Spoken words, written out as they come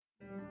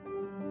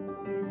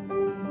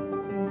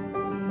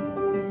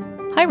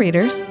Hi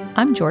readers,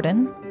 I'm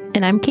Jordan.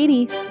 And I'm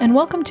Katie. And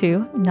welcome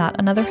to Not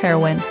Another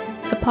Heroine,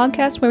 the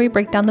podcast where we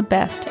break down the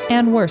best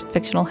and worst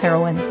fictional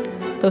heroines,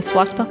 those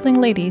swashbuckling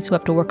ladies who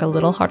have to work a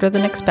little harder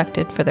than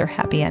expected for their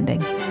happy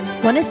ending.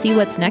 Want to see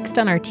what's next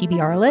on our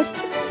TBR list?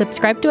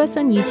 Subscribe to us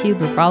on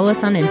YouTube or follow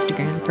us on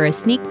Instagram for a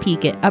sneak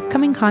peek at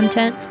upcoming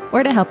content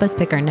or to help us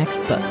pick our next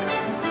book.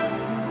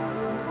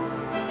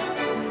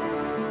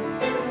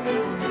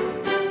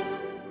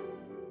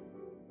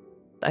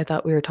 I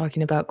thought we were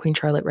talking about Queen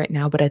Charlotte right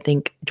now, but I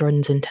think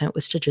Jordan's intent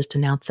was to just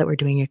announce that we're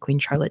doing a Queen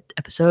Charlotte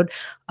episode.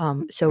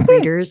 So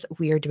readers,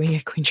 we are doing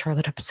a Queen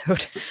Charlotte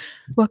episode.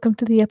 Welcome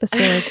to the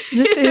episode.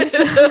 This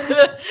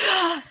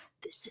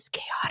is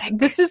chaotic.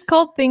 This is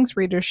called Things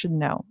Readers Should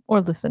Know,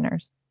 or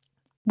listeners.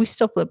 We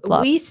still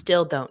flip-flop. We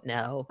still don't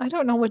know. I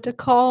don't know what to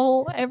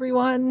call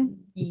everyone.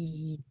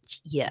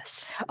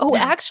 Yes. Oh,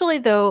 actually,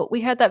 though,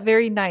 we had that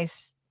very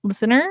nice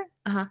listener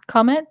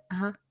comment.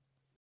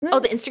 Oh,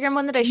 the Instagram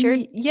one that I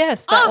shared?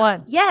 Yes, that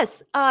one.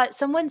 Yes.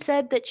 Someone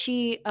said that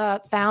she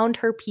found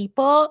her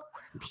people.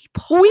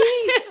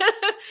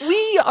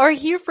 We are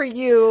here for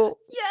you.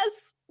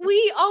 Yes.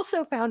 We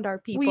also found our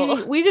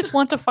people. We just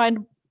want to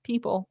find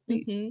people.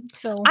 Mm-hmm.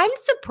 So I'm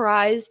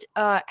surprised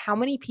how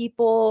many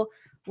people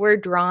were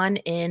drawn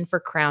in for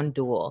Crown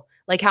Duel.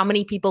 Like how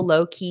many people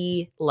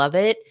low-key love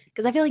it.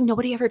 Because I feel like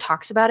nobody ever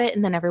talks about it.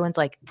 And then everyone's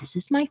like, this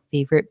is my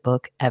favorite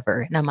book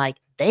ever. And I'm like,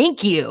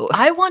 thank you.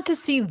 I want to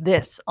see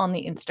this on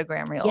the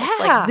Instagram Reels. Yeah.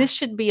 Like this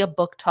should be a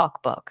book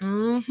talk book.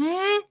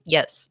 Mm-hmm.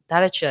 Yes,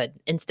 that it should.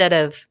 Instead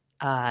of,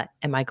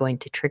 am I going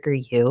to trigger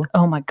you?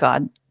 Oh my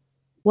God.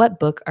 What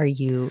book are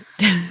you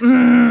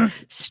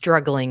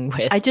struggling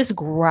with? I just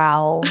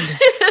growled.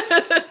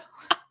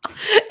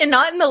 And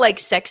not in the like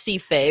sexy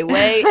Faye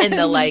way, in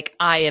the like,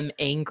 I am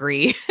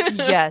angry.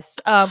 Yes.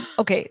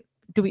 Okay.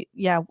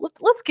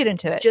 Let's get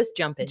into it. Just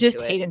jump into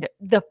it. Hate into it.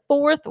 The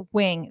Fourth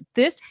Wing.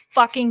 This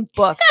fucking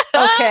book.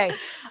 Okay.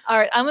 All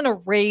right. I'm gonna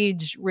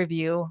rage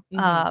review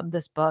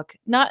this book.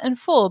 Not in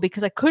full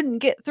because I couldn't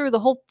get through the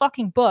whole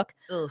fucking book.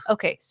 Ugh.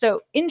 Okay,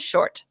 so in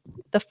short,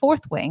 The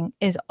Fourth Wing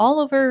is all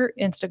over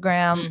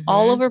Instagram,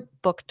 all over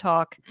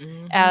booktok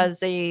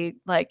as a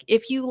like,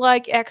 if you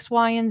like X,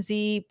 Y, and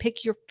Z,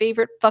 pick your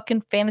favorite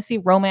fucking fantasy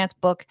romance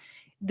book.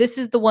 This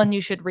is the one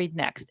you should read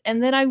next.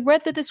 And then I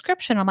read the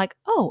description. I'm like,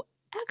 oh,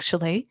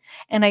 actually,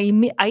 and I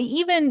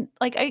even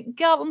like I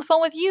got on the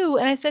phone with you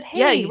and I said, hey,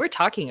 yeah, you were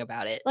talking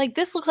about it. Like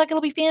this looks like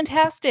it'll be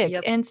fantastic.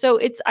 Yep. And so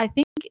it's, I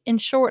think, in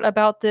short,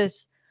 about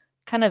this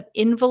kind of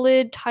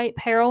invalid type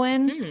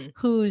heroine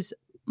whose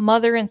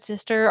mother and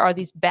sister are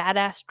these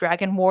badass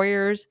dragon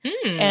warriors,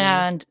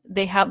 and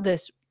they have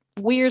this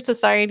weird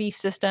society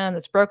system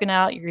that's broken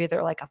out. You're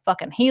either like a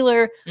fucking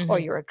healer or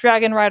you're a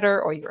dragon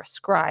rider or you're a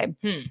scribe.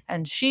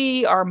 And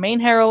she, our main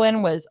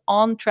heroine, was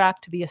on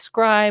track to be a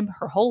scribe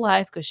her whole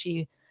life because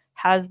she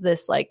has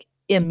this like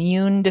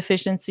immune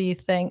deficiency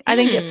thing. I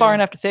didn't get far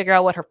enough to figure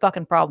out what her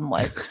fucking problem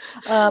was.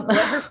 What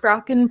her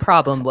frockin'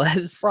 problem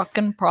was.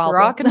 Frockin'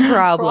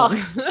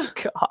 problem.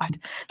 God.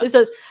 This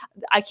is,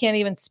 I can't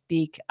even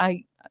speak.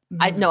 I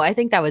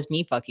think that was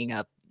me fucking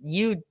up.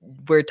 You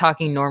were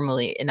talking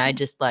normally and I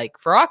just like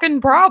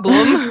frockin'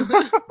 problem.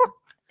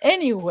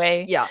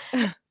 Anyway. Yeah.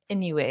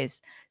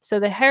 Anyways, so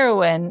the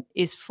heroine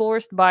is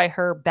forced by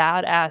her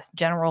badass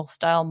general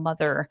style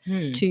mother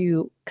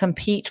to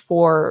compete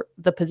for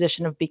the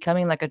position of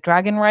becoming like a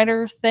dragon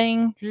rider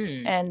thing.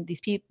 And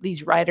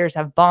these riders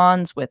have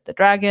bonds with the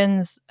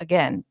dragons.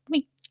 Again,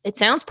 it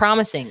sounds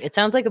promising. It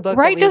sounds like a book.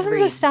 Right? Doesn't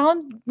this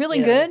sound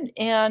really good?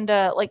 And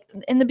like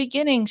in the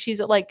beginning, she's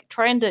like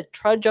trying to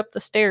trudge up the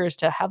stairs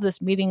to have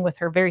this meeting with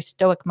her very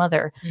stoic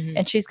mother.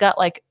 And she's got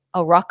like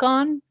a ruck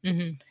on.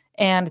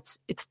 And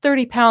it's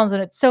 30 pounds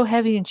and it's so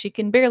heavy and she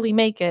can barely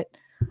make it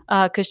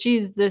because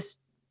she's this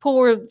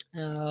poor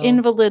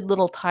invalid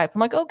little type.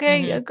 I'm like,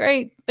 okay,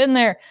 great, been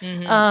there.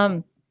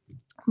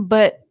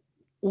 But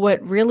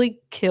what really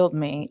killed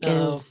me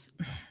is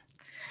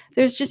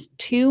there's just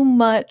too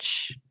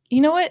much. You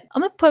know what?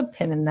 I'm going to put a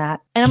pin in that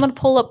and I'm going to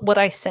pull up what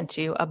I sent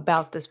you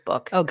about this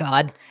book. Oh,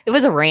 God. It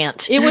was a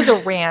rant. It was a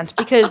rant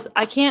because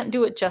I can't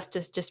do it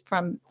justice just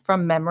from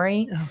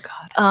memory. Oh,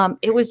 God.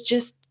 It was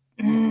just...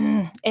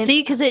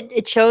 See, because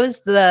it shows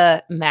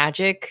the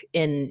magic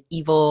and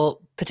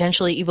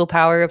potentially evil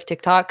power of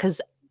TikTok. Because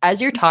as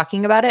you're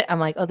talking about it, I'm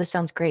like, oh, this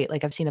sounds great.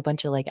 Like I've seen a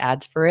bunch of like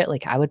ads for it.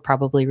 Like I would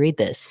probably read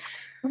this.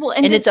 Well,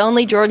 and it's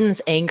only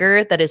Jordan's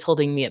anger that is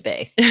holding me at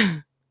bay.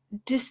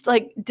 Just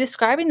like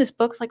describing this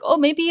book, it's like, oh,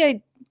 maybe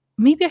I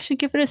should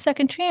give it a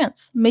second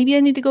chance. Maybe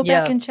I need to go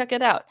back and check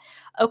it out.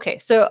 Okay,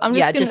 so I'm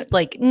just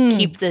gonna,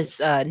 keep this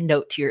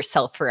note to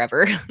yourself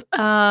forever.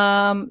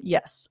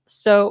 Yes.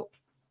 So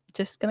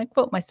just gonna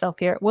quote myself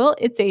here. Well,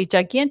 it's a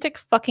gigantic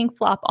fucking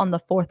flop on the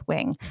Fourth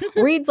Wing.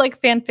 Reads like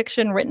fan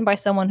fiction written by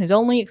someone whose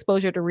only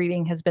exposure to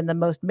reading has been the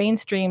most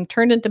mainstream,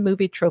 turned into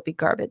movie tropey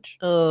garbage.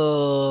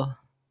 Oh,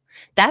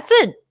 that's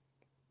a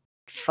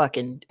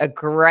fucking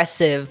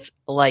aggressive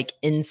like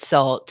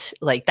insult.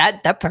 Like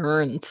that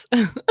burns.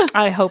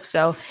 I hope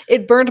so.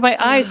 It burned my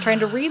eyes trying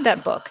to read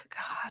that book.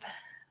 God.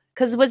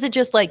 Because was it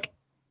just like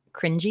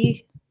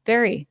cringy?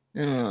 Very.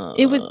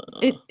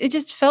 It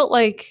just felt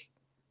like,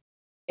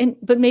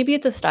 but maybe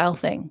it's a style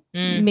thing.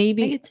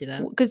 Maybe I could see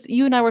that. Because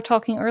you and I were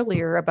talking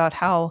earlier about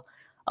how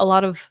a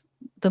lot of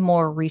the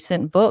more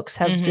recent books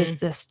have just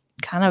this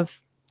kind of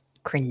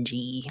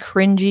cringy.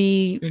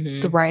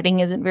 The writing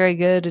isn't very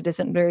good. It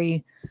isn't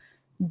very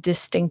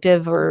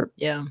distinctive or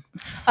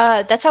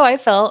that's how I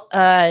felt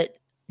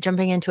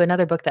jumping into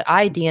another book that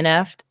I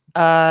DNF'd,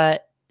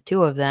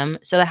 2 of them.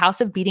 So The House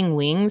of Beating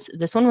Wings,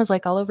 this one was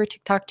like all over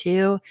TikTok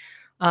too,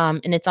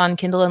 and it's on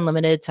Kindle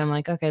Unlimited, so I'm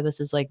like, okay, this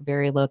is like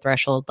very low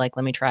threshold, like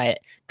let me try it.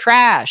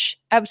 Trash,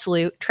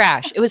 absolute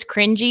trash. It was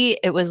cringy.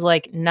 It was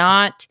like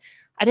not,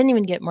 I didn't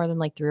even get more than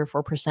like 3 or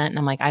 4%, and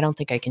I'm like, I don't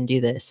think I can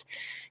do this,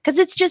 because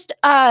it's just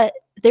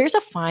there's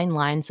a fine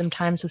line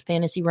sometimes with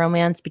fantasy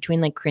romance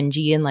between like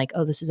cringy and like,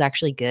 oh, this is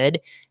actually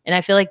good. And I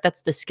feel like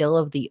that's the skill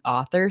of the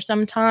author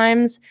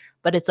sometimes.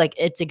 But it's like,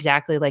 it's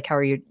exactly like how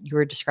you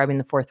were describing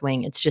The Fourth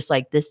Wing. It's just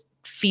like, this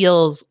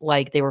feels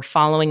like they were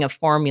following a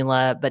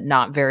formula, but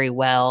not very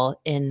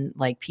well. And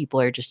like, people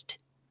are just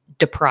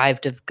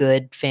deprived of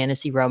good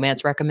fantasy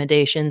romance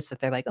recommendations that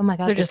they're like, oh my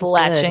God, they're just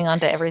latching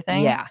onto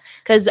everything. Yeah.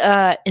 Because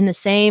in the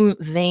same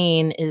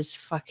vein is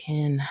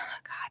fucking,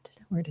 God,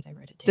 where did I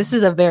write it down? This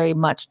is a very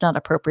much not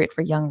appropriate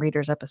for young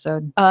readers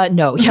episode.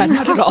 No, yeah,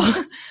 not at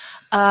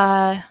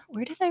all.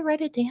 Where did I write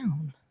it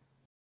down?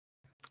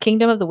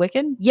 Kingdom of the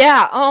Wicked?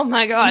 Yeah. Oh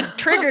my God.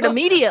 Triggered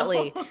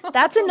immediately.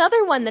 That's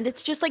another one that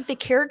it's just like the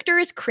character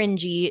is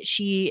cringy.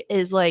 She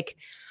is like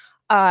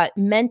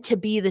meant to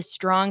be the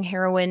strong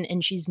heroine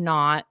and she's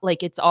not.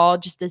 Like it's all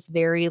just this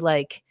very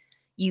like,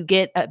 you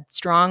get a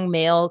strong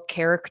male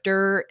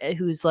character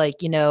who's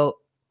like, you know,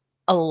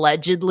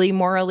 allegedly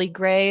morally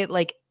gray.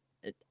 Like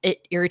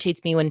it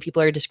irritates me when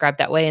people are described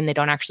that way and they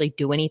don't actually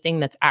do anything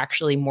that's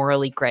actually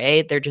morally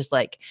gray. They're just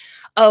like,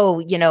 oh,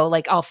 you know,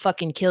 like I'll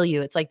fucking kill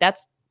you. It's like,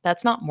 that's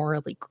not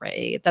morally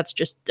gray. That's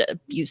just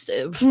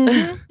abusive.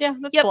 Mm-hmm. Yeah,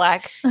 that's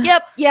black.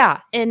 Yep. Yeah.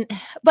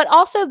 But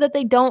also that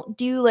they don't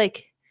do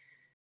like,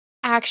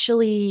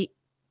 actually,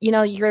 you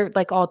know, you're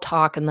like all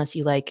talk unless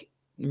you like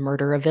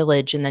murder a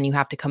village and then you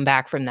have to come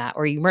back from that,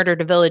 or you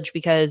murdered a village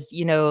because,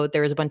 you know,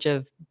 there was a bunch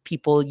of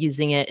people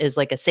using it as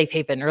like a safe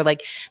haven, or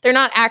like they're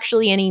not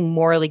actually any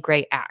morally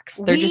gray acts.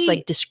 They're just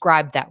like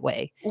described that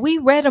way. We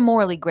read a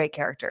morally gray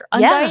character,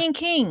 Undying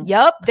King.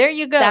 Yep. There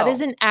you go. That is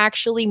an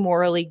actually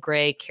morally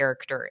gray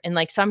character. And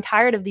like, so I'm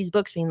tired of these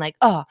books being like,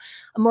 oh,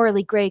 a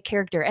morally gray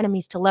character,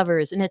 enemies to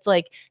lovers. And it's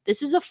like,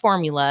 this is a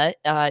formula,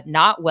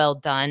 not well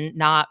done,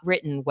 not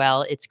written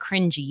well. It's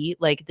cringy.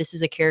 Like this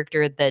is a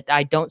character that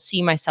I don't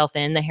see myself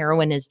in. The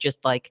heroine is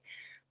just like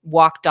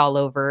walked all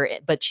over,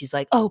 but she's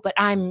like, oh, but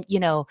I'm, you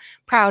know,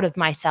 proud of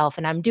myself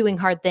and I'm doing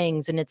hard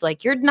things. And it's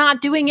like, you're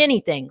not doing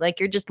anything. Like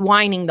you're just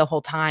whining the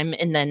whole time.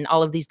 And then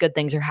all of these good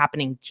things are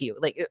happening to you.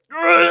 Like,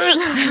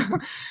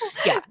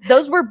 yeah,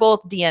 those were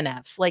both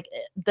DNFs. Like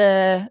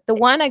the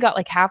one I got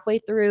like halfway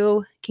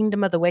through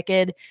Kingdom of the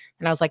Wicked.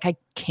 And I was like, I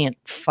can't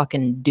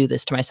fucking do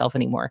this to myself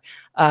anymore.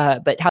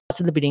 But House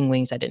of the Beating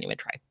Wings, I didn't even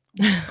try.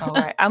 All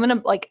right. I'm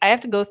going to like, I have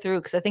to go through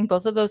because I think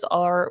both of those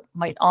are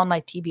on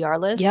my TBR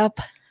list. Yep.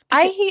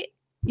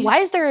 Why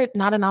is there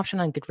not an option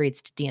on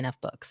Goodreads to DNF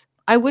books?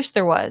 I wish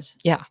there was.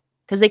 Yeah.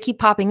 Because they keep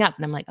popping up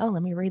and I'm like, oh,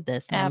 let me read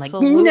this. And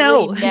absolutely.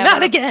 I'm like, no,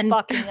 not again.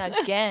 Fucking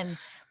again.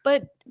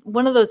 But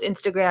one of those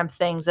Instagram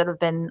things that have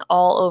been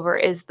all over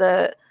is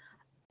the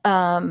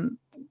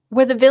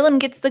where the villain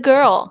gets the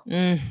girl.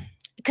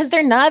 Because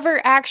they're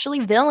never actually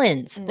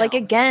villains. No. Like,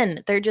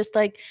 again, they're just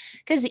like,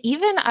 because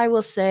even I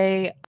will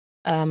say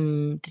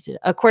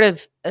A Court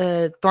of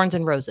Thorns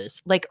and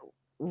Roses, like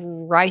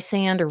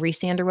Rysand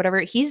or whatever,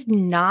 he's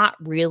not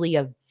really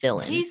a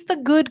villain. He's the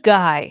good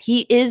guy.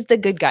 He is the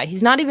good guy.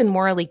 He's not even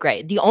morally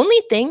gray. The only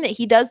thing that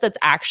he does that's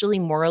actually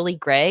morally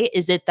gray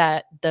is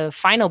that the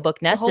final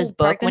book, Nesta's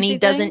book, when he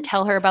doesn't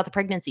tell her about the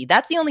pregnancy.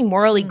 That's the only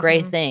morally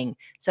gray thing.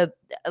 So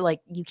like,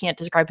 you can't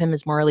describe him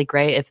as morally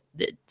gray if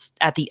it's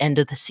at the end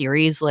of the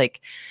series.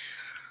 Like,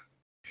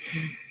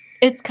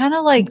 it's kind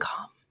of like,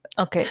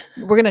 okay,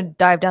 we're gonna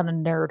dive down a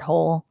nerd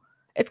hole.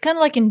 It's kind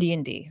of like in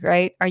D&D,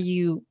 right? Are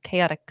you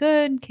chaotic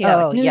good,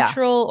 chaotic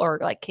neutral, or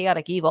like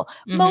chaotic evil?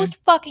 Mm-hmm. Most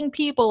fucking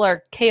people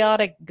are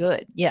chaotic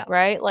good. Yeah.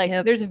 Right? Like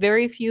there's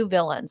very few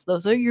villains.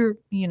 Those are your,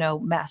 you know,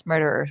 mass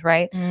murderers,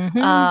 right?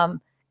 Mm-hmm.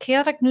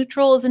 Chaotic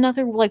neutral is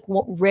another like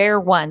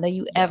rare one that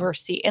you ever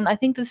see. And I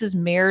think this is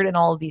mirrored in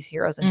all of these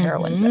heroes and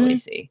heroines that we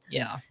see.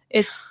 Yeah.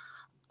 It's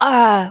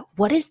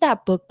what is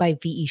that book by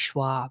V.E.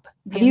 Schwab?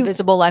 The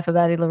Invisible Life of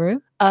Addie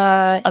LaRue?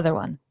 Other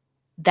one.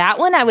 That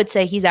one I would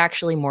say he's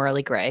actually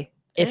morally gray.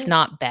 If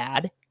not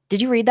bad.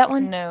 Did you read that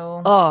one?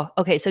 No. Oh,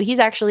 okay. So he's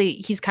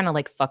kind of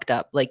like fucked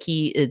up. Like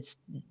he is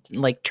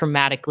like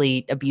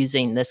traumatically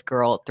abusing this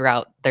girl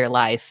throughout their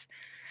life.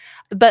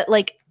 But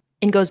like,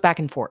 and goes back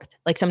and forth.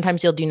 Like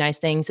sometimes he'll do nice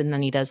things and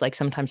then he does like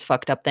sometimes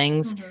fucked up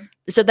things. Mm-hmm.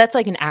 So that's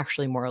like an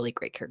actually morally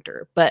great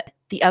character. But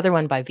the other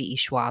one by V.E.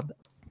 Schwab,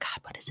 God,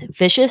 what is it?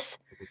 Vicious?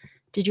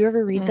 Did you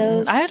ever read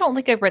those? I don't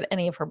think I've read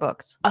any of her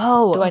books.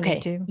 Oh, do I okay.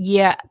 need to?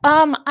 Yeah.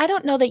 I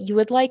don't know that you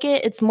would like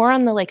it. It's more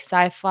on the like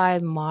sci-fi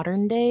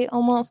modern day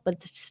almost, but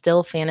it's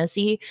still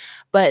fantasy.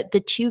 But the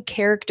two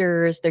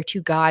characters, they're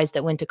two guys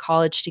that went to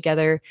college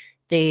together.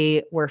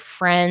 They were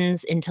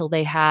friends until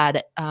they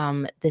had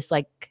this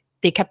like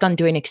they kept on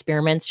doing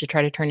experiments to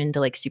try to turn into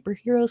like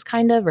superheroes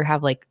kind of, or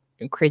have like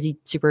crazy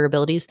super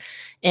abilities.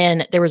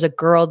 And there was a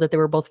girl that they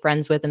were both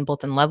friends with and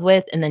both in love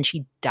with, and then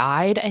she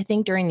died, I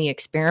think, during the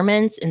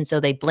experiments, and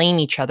so they blame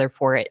each other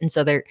for it. And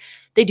so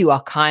they do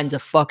all kinds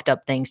of fucked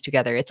up things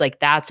together. It's like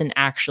that's an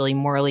actually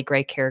morally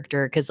gray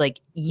character, because like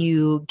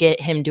you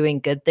get him doing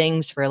good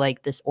things for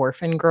like this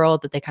orphan girl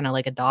that they kind of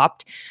like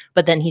adopt,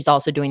 but then he's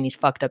also doing these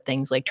fucked up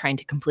things like trying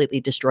to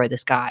completely destroy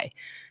this guy.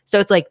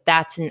 So it's like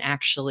that's an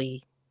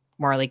actually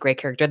morally gray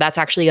character. That's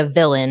actually a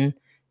villain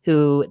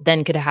who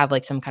then could have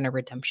like some kind of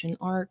redemption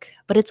arc.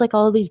 But it's like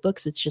all of these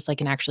books, it's just like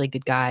an actually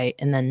good guy,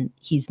 and then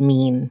he's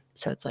mean.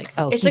 So it's like,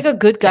 oh, it's like a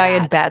good guy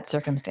bad. in bad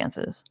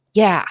circumstances.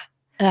 Yeah.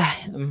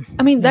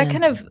 I mean,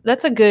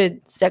 that's a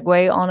good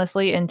segue,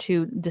 honestly,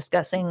 into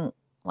discussing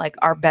like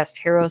our best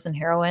heroes and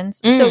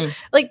heroines. So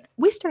like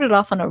we started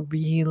off on a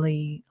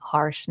really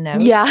harsh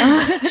note. Yeah.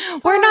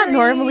 We're not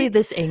normally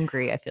this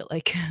angry, I feel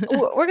like.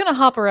 We're going to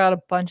hop around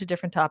a bunch of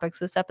different topics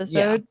this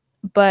episode,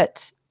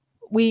 but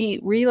we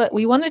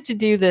wanted to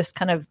do this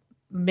kind of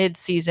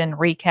mid-season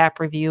recap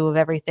review of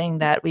everything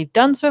that we've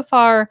done so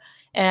far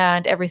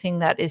and everything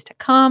that is to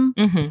come,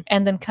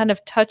 and then kind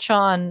of touch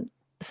on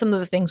some of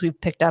the things we've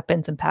picked up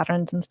and some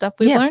patterns and stuff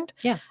we've learned.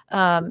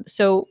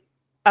 So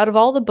out of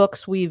all the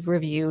books we've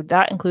reviewed,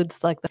 that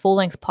includes like the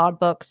full-length pod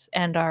books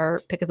and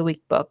our pick of the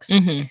week books.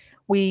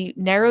 We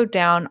narrowed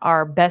down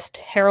our best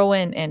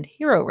heroine and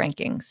hero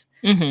rankings.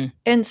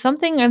 And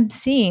something I'm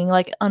seeing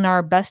like on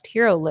our best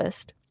hero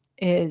list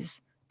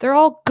is they're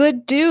all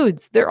good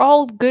dudes. They're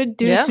all good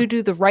dudes who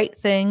do the right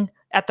thing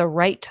at the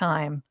right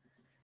time.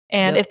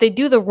 And if they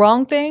do the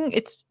wrong thing,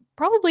 it's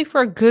probably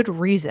for a good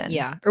reason.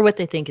 Yeah. Or what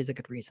they think is a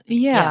good reason.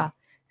 Yeah.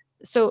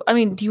 So, I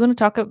mean, do you want to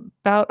talk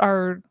about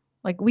our,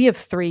 like, we have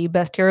 3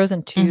 best heroes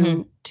and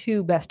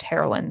two best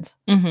heroines.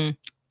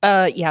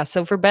 Yeah.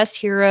 So for best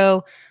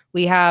hero,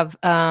 we have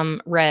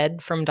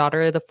Red from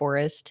Daughter of the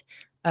Forest.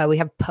 We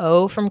have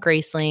Poe from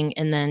Graceling,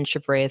 and then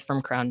Shivraith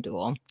from Crown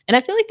Duel. And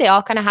I feel like they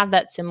all kind of have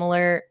that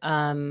similar,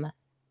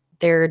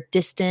 they're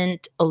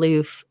distant,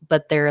 aloof,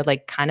 but they're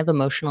like kind of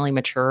emotionally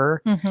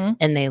mature.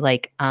 And they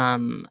like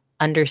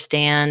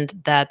understand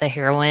that the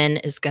heroine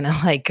is going to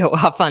like go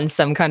off on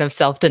some kind of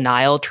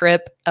self-denial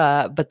trip,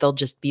 but they'll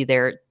just be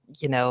there,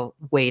 you know,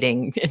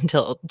 waiting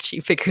until she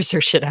figures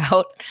her shit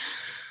out.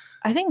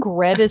 I think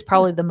Red is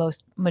probably the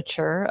most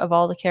mature of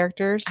all the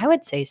characters. I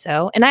would say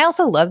so. And I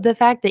also love the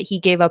fact that he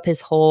gave up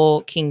his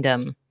whole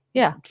kingdom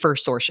for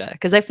Sorsha.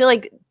 Because I feel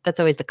like that's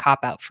always the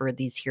cop-out for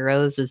these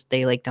heroes is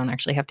they like don't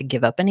actually have to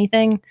give up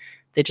anything.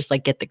 They just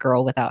like get the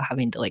girl without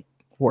having to like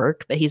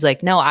work. But he's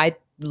like, no, I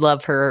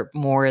love her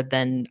more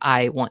than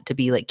I want to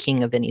be like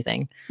king of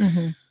anything.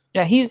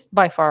 Yeah, he's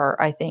by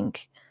far, I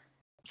think,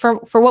 for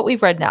what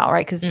we've read now,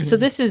 right? Because so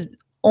this is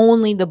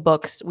only the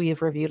books we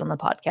have reviewed on the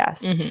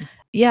podcast.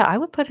 Yeah, I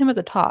would put him at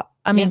the top.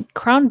 I mean,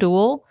 Crown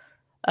Duel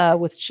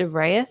with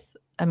Shivraith,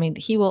 I mean,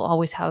 he will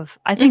always have,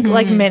 I think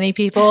like many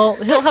people,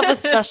 he'll have a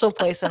special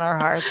place in our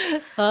hearts.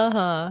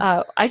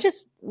 I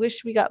just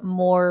wish we got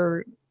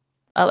more,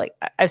 like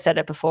I've said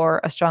it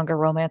before, a stronger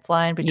romance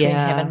line between him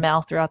and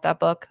Mal throughout that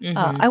book.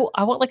 I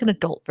want like an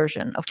adult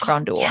version of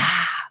Crown Duel.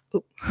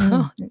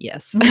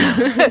 Yes.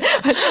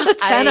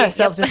 Let's fan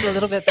ourselves just a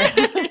little bit there.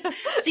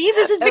 See,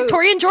 this is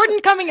Victorian Jordan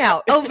coming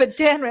out. Oh, but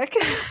Danrick.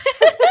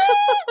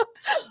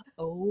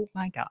 Oh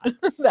my God.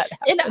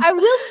 And I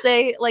will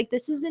say, like,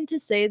 this isn't to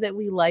say that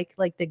we like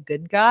the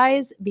good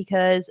guys,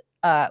 because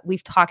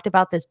we've talked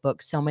about this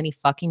book so many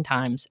fucking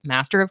times.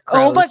 Master of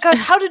Crows. Oh my gosh,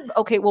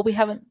 we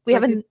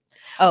haven't.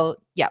 Oh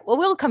yeah. Well,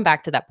 we'll come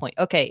back to that point.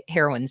 Okay,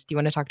 heroines. Do you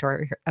want to talk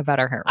to about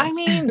our heroines? I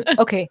mean,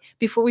 okay,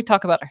 before we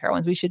talk about our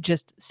heroines, we should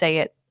just say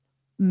it.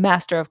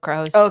 Master of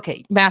Crows.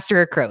 Okay,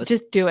 Master of Crows.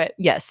 Just do it.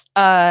 Yes.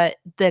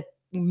 The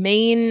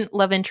main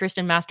love interest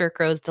in Master of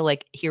Crows, the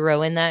like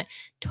hero in that,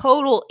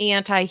 total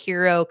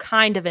anti-hero,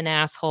 kind of an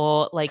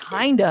asshole. Like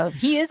kind of.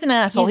 He is an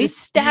asshole. He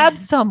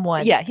stabs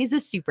someone. Yeah, he's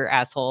a super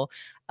asshole.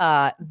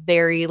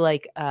 Very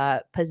like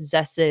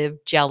possessive,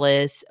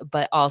 jealous,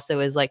 but also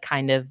is like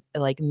kind of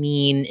like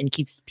mean and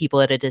keeps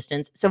people at a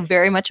distance. So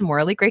very much a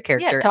morally great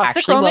character. Yeah,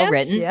 actually romance. Well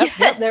written.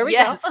 Yep, there we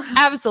go.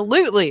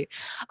 Absolutely.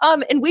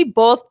 And we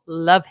both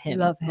love him.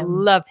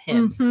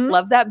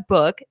 Love that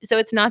book. So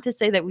it's not to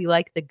say that we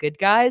like the good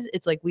guys.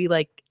 It's like we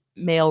like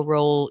male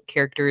role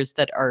characters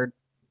that are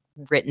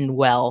written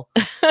well.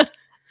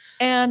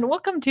 And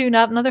welcome to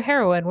Not Another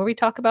Heroine, where we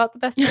talk about the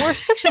best and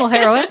worst fictional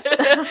heroines.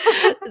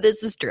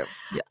 This is true.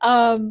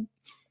 Yeah.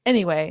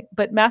 Anyway,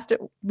 but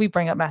we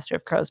bring up Master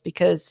of Crows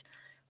because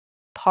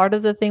part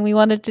of the thing we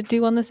wanted to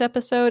do on this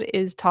episode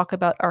is talk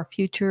about our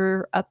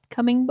future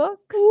upcoming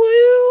books.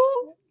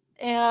 Woo!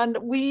 And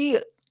we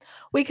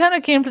we kind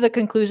of came to the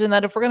conclusion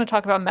that if we're going to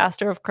talk about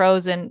Master of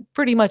Crows in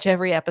pretty much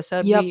every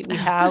episode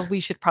we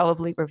should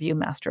probably review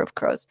Master of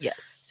Crows. Yes.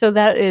 So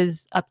that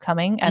is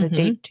upcoming at a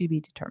date to be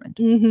determined.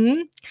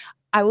 Mm-hmm.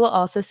 I will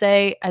also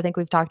say, I think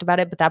we've talked about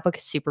it, but that book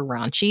is super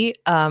raunchy.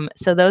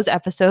 So those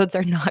episodes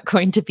are not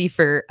going to be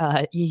for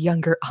a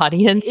younger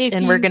audience,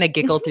 we're going to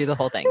giggle through the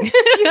whole thing.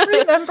 You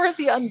remember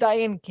the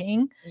Undying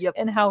King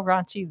and how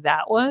raunchy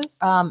that was?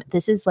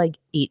 This is like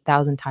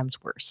 8,000 times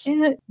worse.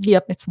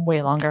 Yep. It's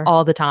way longer.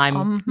 All the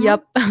time.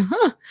 Yep.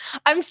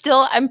 I'm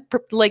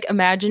like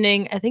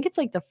imagining, I think it's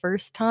like the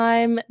first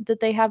time that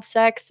they have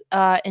sex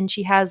and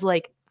she has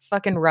like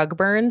fucking rug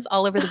burns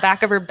all over the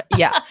back of her.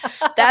 Yeah.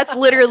 That's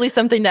literally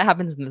something that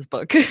happens in this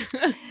book.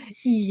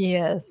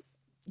 Yes.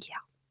 Yeah.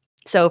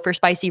 So for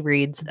spicy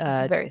reads,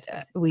 very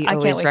spicy. We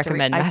always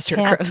recommend Master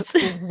of Crows.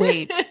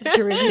 Wait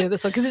to review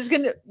this one because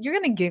you're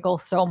gonna giggle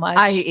so much.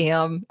 I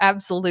am,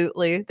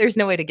 absolutely. There's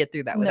no way to get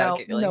through that without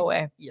giggling. No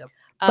way. Yep.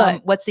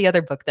 But what's the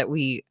other book that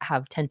we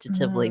have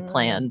tentatively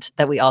planned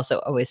that we also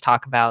always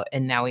talk about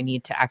and now we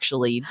need to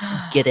actually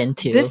get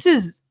into? This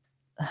is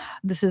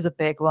a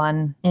big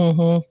one.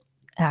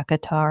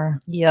 ACOTAR.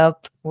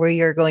 Yep.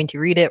 We are going to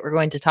read it. We're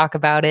going to talk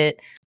about it.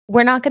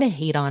 We're not going to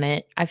hate on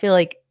it. I feel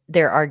like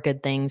there are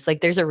good things. Like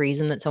there's a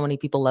reason that so many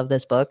people love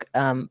this book.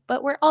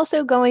 But we're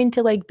also going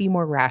to like be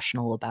more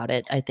rational about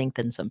it, I think,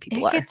 than some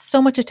people are. It gets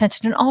so much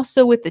attention. And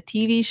also with the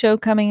TV show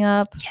coming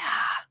up. Yeah.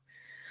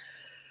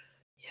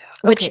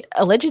 Which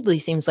allegedly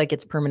seems like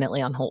it's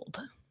permanently on hold.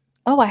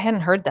 Oh, I hadn't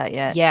heard that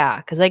yet. Yeah,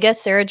 because I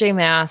guess Sarah J.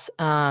 Maas,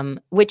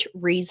 which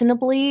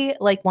reasonably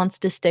like wants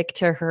to stick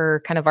to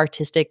her kind of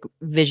artistic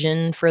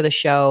vision for the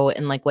show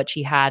and like what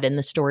she had in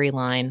the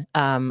storyline.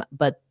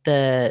 But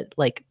the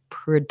like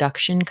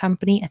production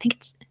company, I think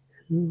it's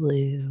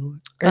Hulu.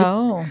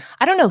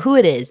 I don't know who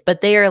it is,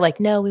 but they are like,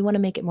 no, we want to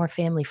make it more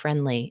family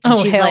friendly. And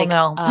she's like,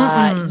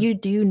 no. You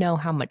do know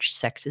how much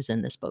sex is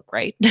in this book,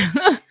 right?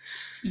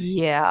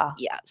 Yeah.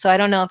 Yeah. So I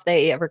don't know if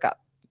they ever got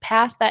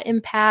past that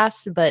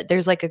impasse, but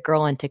there's like a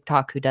girl on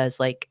TikTok who does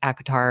like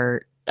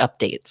ACOTAR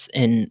updates,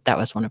 and that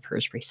was one of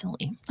hers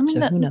recently. I mean,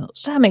 so who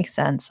knows? That makes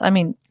sense. I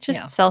mean,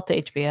 just sell it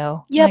to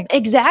HBO. Yep, like,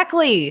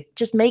 exactly.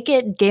 Just make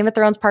it Game of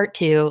Thrones Part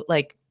 2.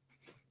 Like,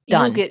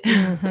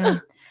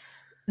 done.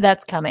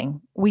 That's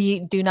coming. We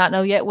do not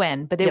know yet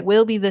when, but it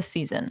will be this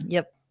season.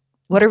 Yep.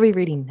 What are we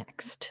reading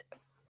next?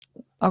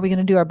 Are we going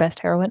to do our best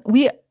heroine?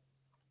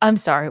 I'm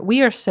sorry.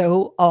 We are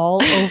so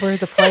all over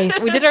the place.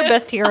 We did our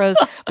best heroes,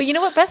 but you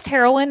know what? Best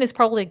heroine is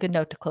probably a good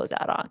note to close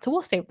out on. So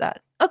we'll save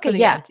that. Okay.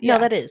 Yeah. No,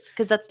 that is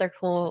because that's their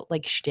whole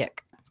like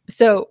shtick.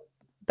 So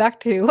back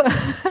to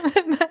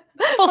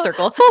full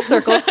circle.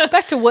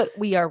 Back to what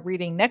we are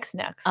reading next.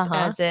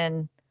 As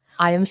in,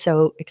 I am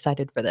so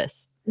excited for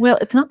this. Well,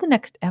 it's not the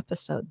next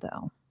episode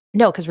though.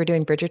 No, because we're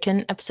doing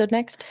Bridgerton episode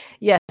next.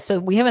 Yeah. So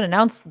we haven't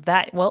announced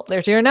that. Well,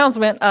 there's your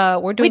announcement.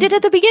 We did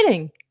at the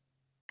beginning.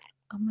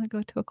 I'm going to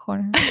go to a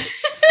corner.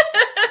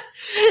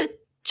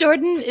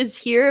 Jordan is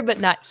here, but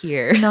not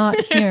here. Not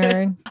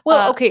here.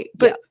 Well, okay.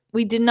 But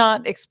we did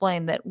not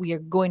explain that we are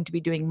going to be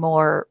doing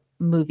more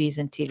movies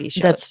and TV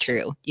shows. That's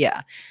true.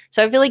 Yeah.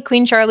 So I feel like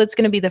Queen Charlotte's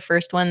going to be the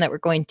first one that we're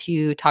going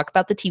to talk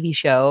about the TV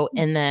show.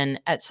 And then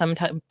at some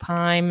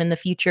time in the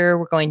future,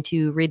 we're going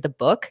to read the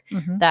book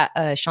that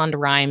Shonda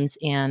Rhimes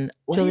and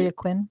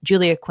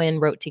Julia Quinn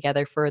wrote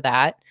together for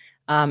that.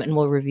 And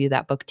we'll review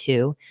that book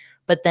too.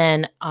 But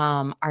then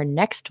our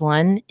next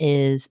one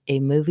is a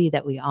movie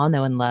that we all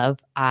know and love.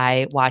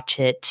 I watch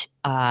it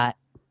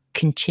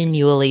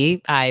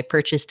continually. I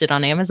purchased it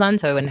on Amazon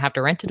so I wouldn't have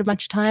to rent it a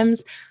bunch of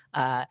times.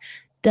 My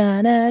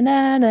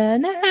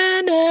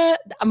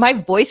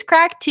voice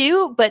cracked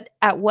too, but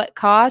at what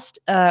cost?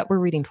 We're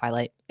reading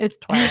Twilight. It's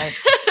Twilight.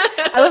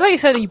 I love how you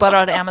said that you bought it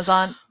on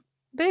Amazon.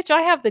 Bitch,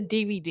 I have the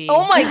DVD.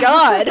 Oh my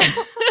God.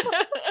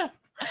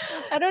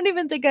 I don't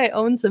even think I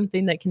own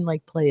something that can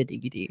like play a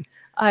DVD.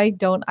 I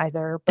don't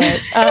either, but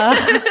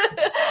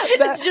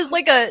it's just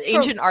like an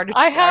ancient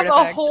artifact. I have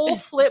a whole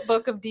flip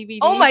book of DVDs.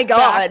 Oh my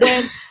God.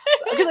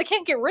 Because I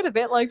can't get rid of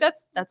it. Like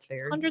that's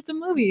fair. Hundreds of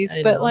movies,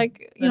 but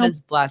like that is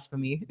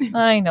blasphemy.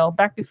 I know.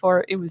 Back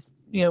before it was,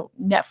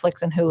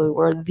 Netflix and Hulu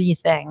were the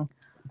thing.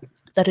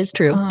 That is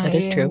true. That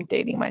is true. I'm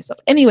dating myself.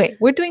 Anyway,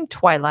 we're doing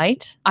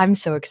Twilight. I'm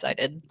so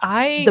excited.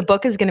 The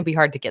book is going to be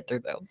hard to get through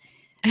though.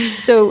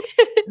 So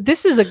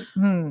this is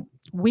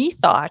we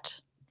thought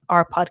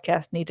our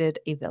podcast needed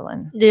a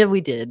villain. Yeah, we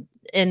did.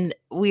 And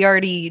we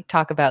already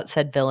talk about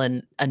said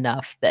villain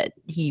enough that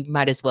he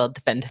might as well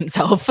defend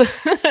himself.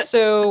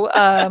 So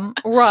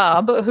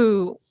Rob,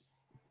 who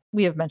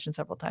we have mentioned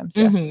several times,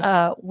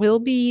 will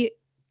be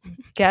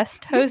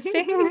guest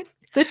hosting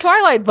the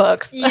Twilight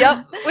books.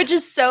 Yep. Which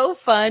is so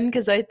fun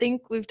because I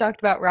think we've talked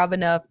about Rob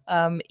enough.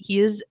 He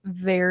is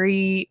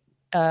very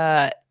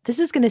this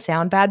is going to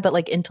sound bad, but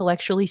like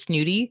intellectually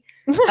snooty,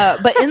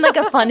 but in like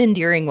a fun,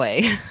 endearing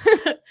way.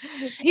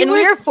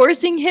 We are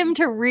forcing him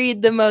to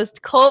read the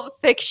most cult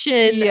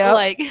fiction.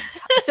 Like,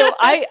 so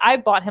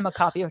I bought him a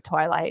copy of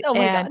Twilight,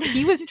 and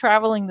he was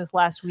traveling this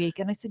last week,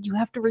 and I said, you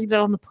have to read it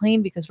on the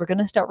plane because we're going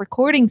to start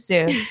recording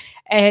soon.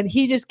 And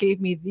he just gave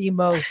me the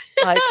most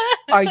like,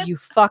 are you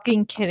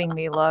fucking kidding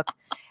me look.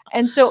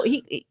 And so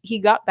he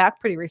got back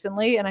pretty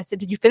recently, and I said,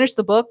 did you finish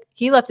the book?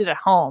 He left it at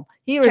home.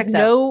 He was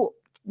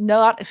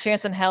not a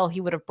chance in hell he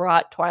would have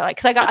brought Twilight,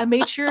 because I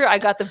made sure I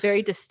got the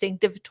very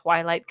distinctive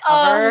Twilight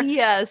cover. Oh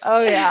yes.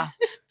 Oh yeah.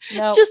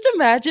 No. Just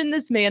imagine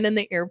this man in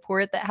the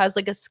airport that has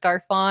like a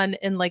scarf on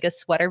and like a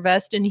sweater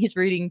vest, and he's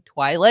reading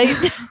Twilight.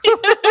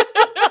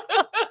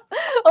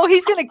 Oh,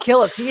 he's gonna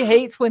kill us. He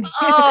hates when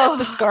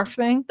the scarf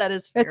thing. That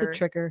is fair. That's a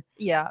trigger.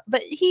 Yeah,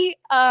 but he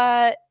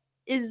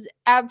is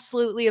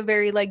absolutely a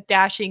very like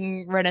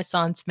dashing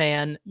Renaissance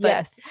man.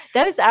 Yes,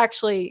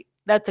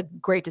 that's a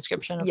great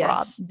description of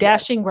Rob.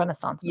 Dashing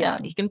Renaissance man. Yeah,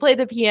 he can play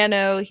the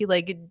piano. He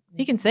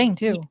can sing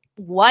too.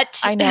 What?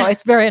 I know,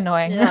 it's very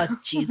annoying. Oh,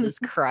 Jesus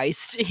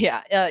Christ.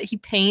 Yeah. He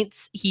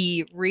paints.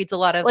 He reads a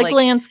lot of like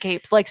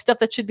landscapes, like stuff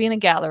that should be in a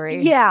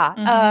gallery. Yeah.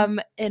 Mm-hmm.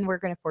 And we're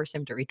gonna force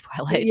him to read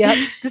Twilight. Yeah.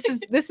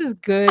 This is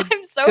good.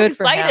 I'm so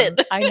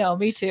excited. I know,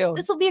 me too.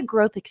 This will be a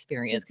growth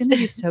experience. He's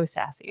gonna be so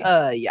sassy.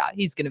 Yeah,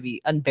 he's gonna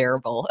be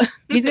unbearable.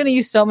 He's gonna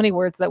use so many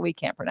words that we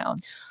can't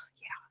pronounce.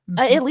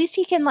 At least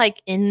he can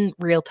like in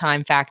real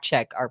time fact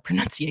check our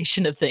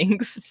pronunciation of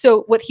things.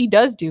 So what he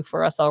does do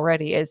for us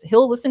already is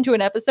he'll listen to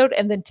an episode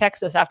and then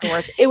text us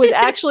afterwards. It was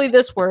actually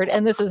this word,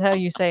 and this is how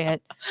you say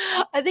it.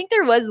 I think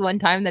there was one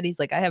time that he's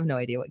like, I have no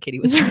idea what Katie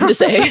was trying to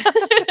say.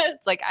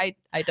 It's like,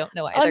 I don't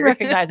know either.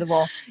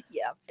 Unrecognizable.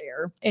 Yeah,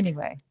 fair.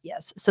 Anyway.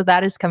 Yes. So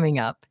that is coming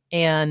up.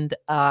 And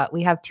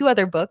we have 2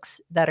 other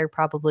books that are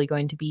probably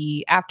going to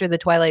be after the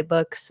Twilight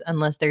books,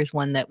 unless there's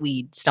one that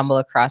we stumble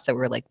across that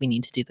we're like, we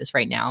need to do this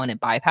right now, and it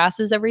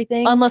bypasses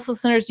everything. Unless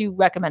listeners, you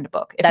recommend a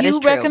book. If that is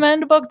true.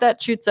 Recommend a book,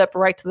 that shoots up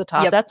right to the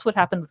top. Yep. That's what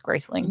happened with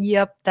Graceling.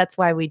 Yep. That's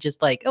why we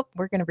just like,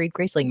 we're going to read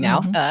Graceling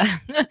now.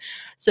 Mm-hmm.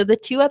 So the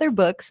 2 other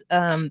books,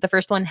 the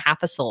first one,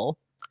 Half a Soul.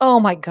 Oh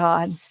my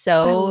God. So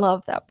I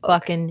love that book.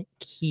 Fucking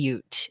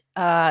cute.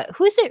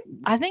 Who is it?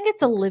 I think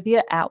it's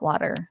Olivia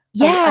Atwater.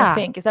 Yeah. I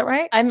think. Is that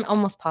right? I'm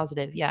almost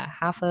positive. Yeah.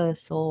 Half a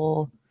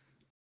Soul.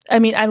 I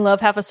mean, I love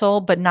Half a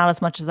Soul, but not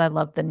as much as I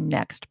love the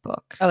next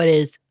book. Oh, it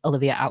is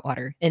Olivia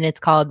Atwater. And it's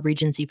called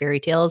Regency Fairy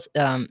Tales.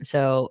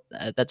 So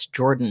that's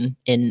Jordan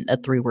in a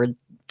 3-word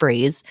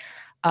phrase.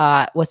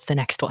 What's the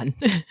next one?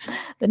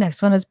 The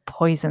next one is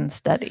Poison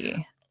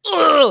Study.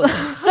 Ugh,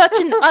 such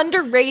an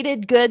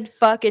underrated good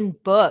fucking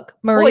book.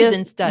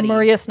 Poison Study.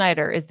 Maria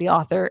Snyder is the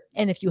author,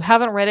 and if you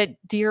haven't read it,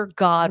 dear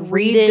God,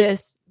 read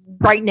this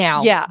right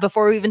now. Yeah,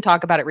 before we even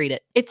talk about it, read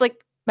it. It's like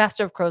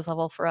Master of Crows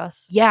level for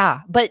us.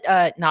 Yeah, but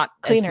not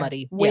cleaner, as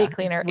muddy. Way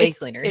cleaner.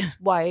 Cleaner. It's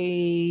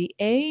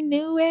YA,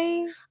 new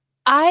A.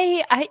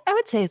 I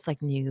would say it's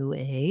like new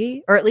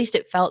A, or at least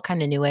it felt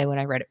kind of new A when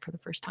I read it for the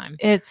first time.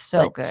 It's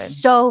so good.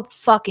 So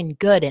fucking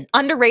good and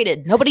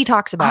underrated. Nobody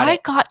talks about it. I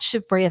got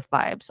Shivraith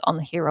vibes on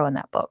the hero in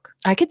that book.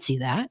 I could see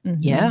that.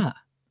 Mm-hmm. Yeah.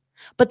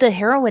 But the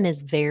heroine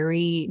is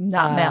very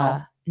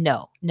not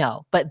Mel.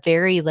 No, but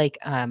very like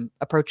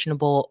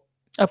approachable.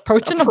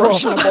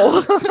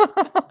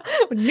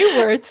 New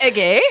words.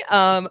 Okay.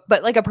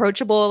 But like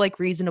approachable, like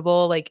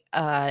reasonable, like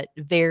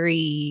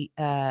very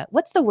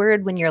what's the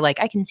word when you're like,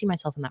 I can see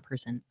myself in that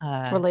person?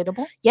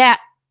 Relatable? Yeah.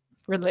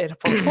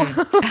 Relatable.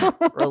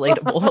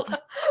 Relatable.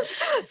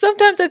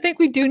 Sometimes I think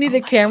we do need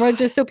a camera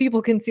just so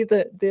people can see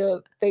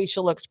the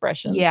facial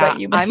expressions that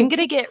you make. I'm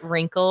gonna get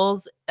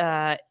wrinkles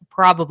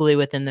probably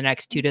within the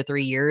next 2 to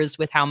 3 years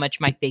with how much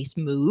my face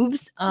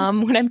moves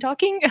when I'm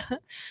talking.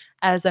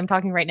 As I'm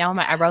talking right now,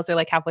 my eyebrows are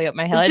like halfway up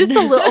my head. Just a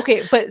little.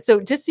 Okay, but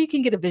so just so you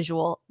can get a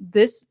visual,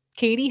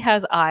 Katie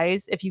has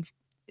eyes. If you've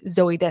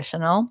Zooey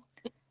Deschanel.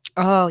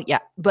 Oh yeah,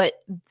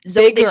 but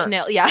Zooey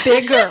Deschanel,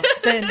 bigger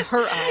than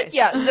her eyes.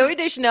 Yeah, Zooey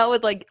Deschanel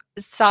with like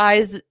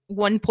size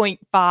 1.5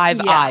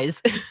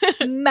 eyes,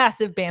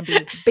 massive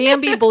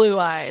Bambi blue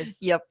eyes.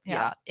 Yep,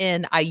 yeah,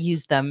 and I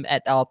use them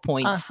at all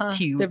points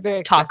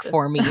to talk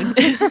for me.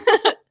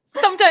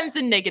 Sometimes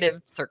in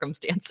negative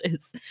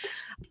circumstances.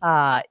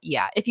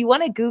 If you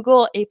want to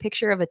Google a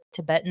picture of a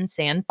Tibetan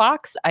sand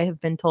fox, I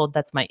have been told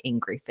that's my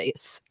angry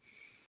face.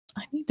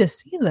 I need to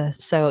see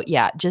this. So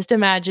yeah, just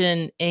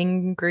imagine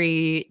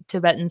angry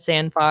Tibetan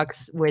sand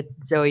fox with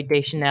Zooey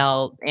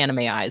Deschanel anime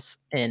eyes,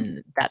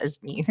 and that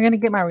is me. You're gonna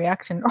get my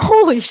reaction.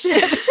 Holy shit.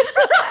 The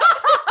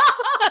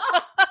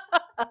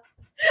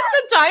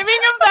timing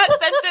of that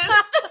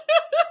sentence.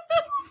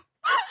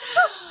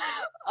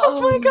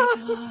 Oh my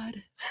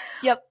god.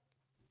 Yep.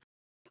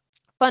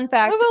 Fun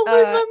fact, I'm gonna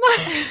lose my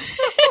mind.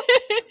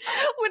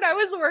 When I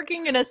was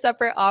working in a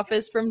separate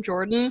office from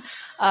Jordan,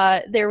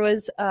 there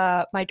was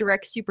my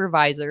direct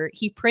supervisor.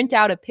 He printed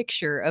out a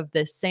picture of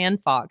this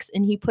sand fox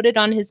and he put it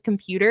on his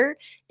computer,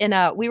 and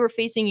we were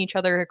facing each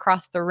other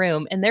across the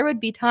room, and there would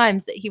be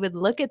times that he would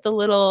look at the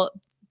little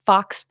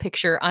fox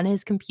picture on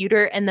his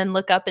computer and then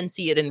look up and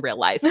see it in real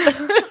life.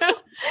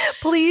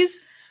 Please,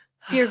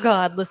 dear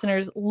God,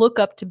 listeners, look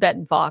up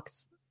Tibetan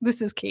fox. This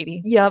is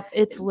Katie. Yep,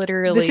 it's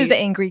literally. This is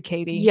angry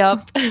Katie. Yep.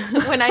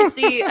 When I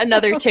see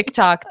another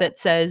TikTok that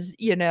says,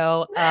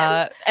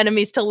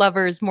 enemies to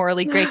lovers,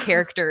 morally gray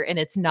character, and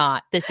it's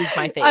not, this is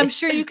my face. I'm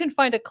sure you can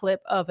find a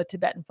clip of a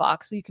Tibetan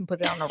fox so you can put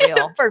it on a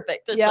reel.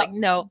 Perfect. It's like,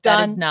 no, done.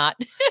 That is not.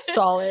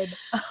 Solid.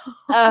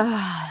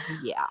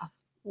 Yeah.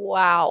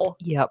 Wow.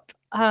 Yep.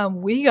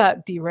 We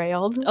got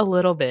derailed a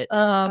little bit.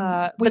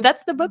 But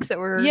that's the books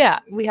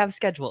that we have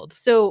scheduled.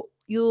 So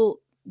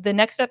the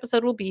next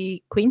episode will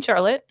be Queen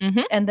Charlotte,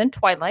 and then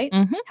Twilight,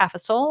 Half a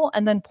Soul,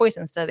 and then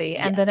Poison Study.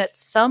 Yes. And then at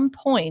some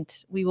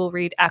point, we will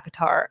read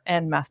ACOTAR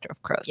and Master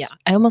of Crows. Yeah.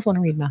 I almost want to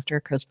read Master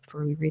of Crows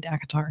before we read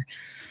ACOTAR.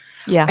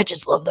 Yeah. I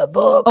just love that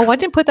book. Oh, I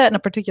didn't put that in a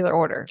particular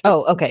order.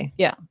 Oh, okay.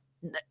 Yeah.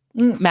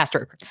 Master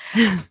of Crows.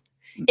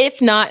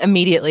 If not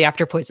immediately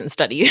after Poison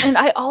Study. And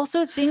I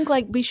also think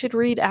we should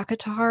read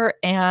ACOTAR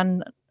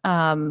and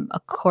A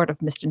Court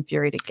of Mist and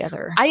Fury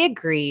together. I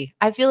agree.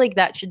 I feel like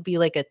that should be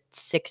a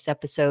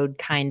 6-episode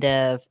kind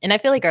of, and I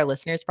feel like our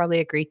listeners probably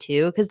agree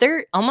too, because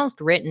they're almost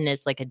written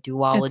as a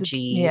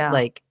duology,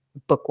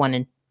 book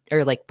one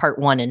or part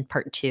 1 and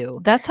part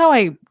 2. That's how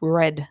I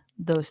read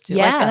those two.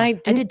 Yeah, and I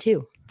did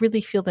too.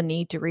 Really feel the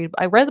need to read.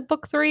 I read the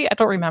book 3. I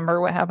don't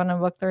remember what happened in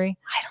book 3.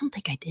 I don't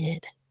think I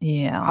did.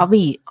 Yeah, I'll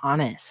be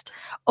honest.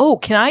 Oh,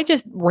 can I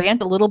just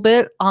rant a little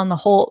bit on the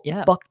whole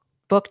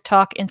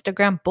booktok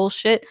Instagram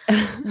bullshit?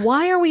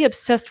 Why are we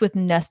obsessed with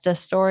Nesta's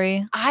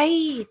story?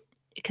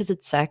 Because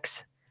it's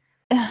sex.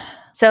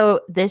 So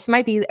this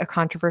might be a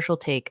controversial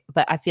take,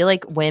 but I feel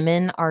like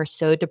women are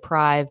so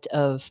deprived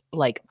of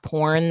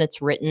porn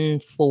that's written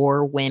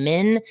for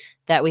women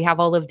that we have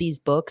all of these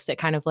books that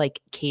kind of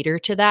cater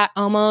to that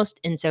almost.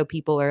 And so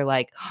people are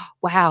like,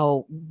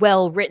 wow,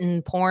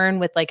 well-written porn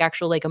with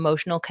actual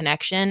emotional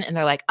connection. And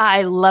they're like,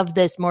 I love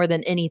this more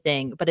than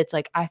anything. But it's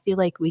I feel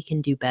like we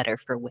can do better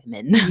for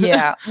women.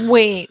 Yeah,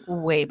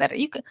 way better.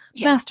 You could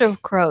Master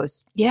of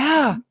Crows.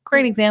 Yeah.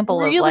 Great example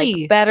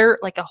really of better,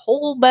 a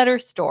whole better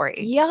story.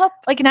 Yep.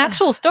 An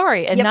actual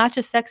story and not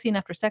just sex scene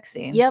after sex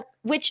scene. Yep.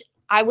 Which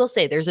I will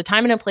say there's a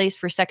time and a place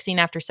for sex scene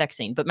after sex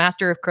scene, but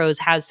Master of Crows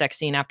has sex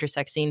scene after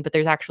sex scene, but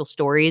there's actual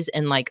stories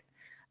and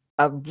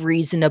a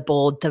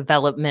reasonable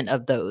development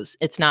of those.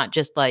 It's not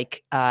just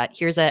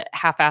here's a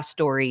half-assed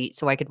story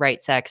so I could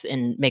write sex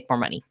and make more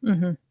money.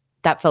 Mm-hmm.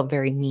 That felt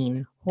very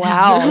mean.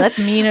 Wow. That's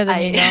meaner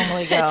than you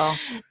normally go.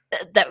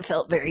 That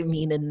felt very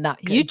mean and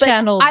not good. You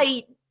channeled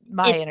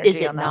my energy.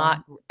 Is it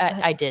not?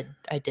 I did.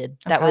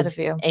 That was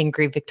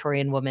angry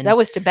Victorian woman. That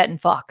was Tibetan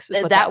fox.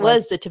 That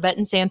was the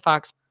Tibetan sand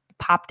fox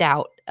popped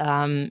out.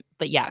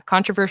 But yeah,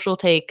 controversial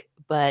take.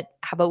 But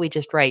how about we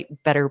just write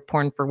better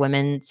porn for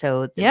women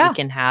so that we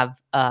can have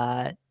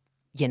actual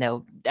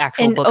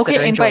books that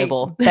are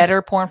enjoyable. By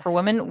better porn for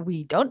women,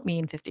 we don't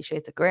mean 50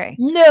 Shades of Grey.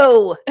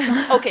 No.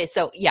 Okay,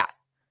 so yeah.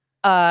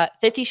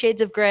 50 Shades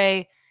of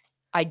Grey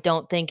I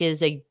don't think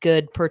is a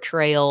good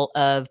portrayal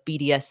of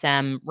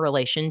BDSM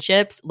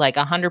relationships.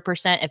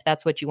 100%, if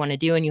that's what you want to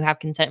do and you have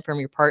consent from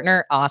your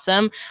partner,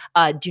 awesome.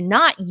 Do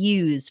not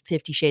use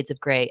 50 Shades of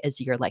Grey as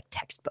your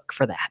textbook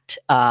for that.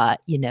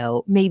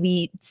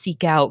 Maybe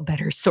seek out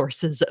better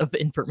sources of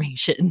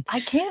information.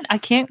 I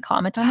can't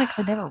comment on it because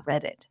I never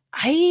read it.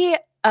 I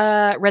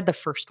read the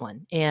first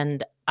one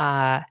and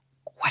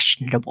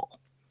questionable.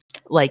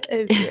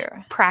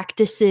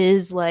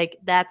 Practices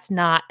that's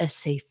not a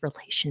safe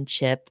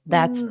relationship.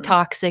 That's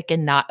toxic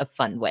and not a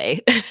fun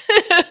way.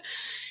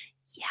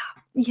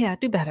 Yeah,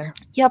 do better.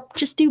 Yep,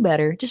 just do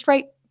better. Just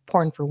write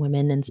porn for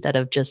women instead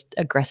of just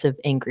aggressive,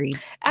 angry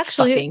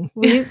fucking.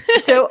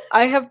 So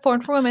I have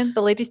porn for women,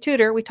 the ladies'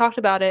 tutor. We talked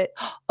about it.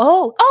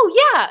 Oh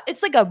yeah,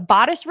 it's a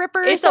bodice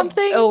ripper or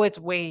something. It's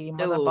way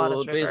more than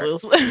bodice ripper.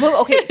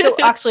 Well, okay, so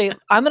actually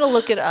I'm gonna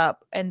look it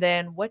up, and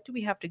then what do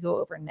we have to go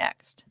over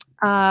next?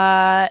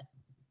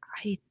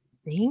 I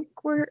think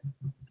we're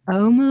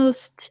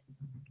almost.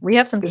 We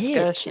have some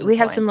discussion. We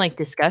have some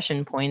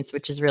discussion points,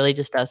 which is really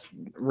just us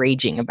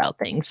raging about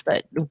things.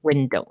 But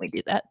when don't we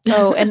do that? We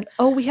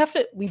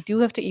do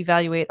have to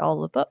evaluate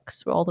all the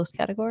books, all those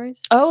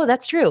categories. Oh,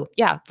 that's true.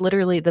 Yeah,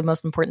 literally the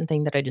most important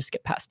thing that I just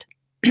get past.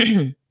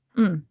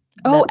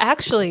 Oh,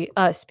 actually,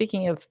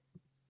 speaking of,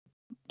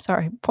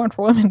 sorry, porn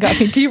for women got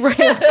me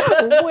derailed.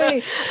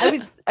 Wait,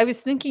 I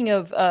was thinking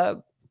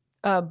of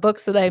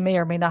books that I may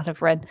or may not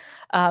have read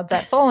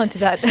that fall into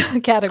that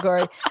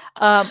category.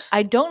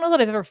 I don't know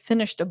that I've ever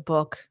finished a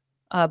book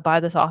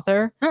by this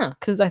author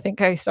because I think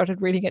I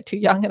started reading it too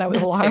young and I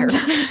was alarmed.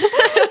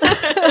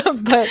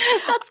 But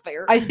that's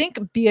fair. I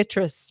think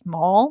Beatrice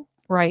Small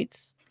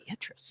writes.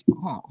 Beatrice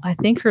Small. I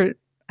think I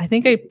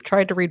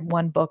tried to read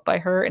one book by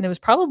her and it was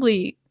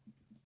probably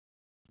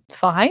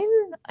fine.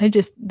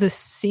 The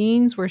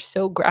scenes were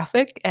so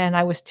graphic and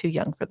I was too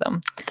young for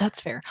them.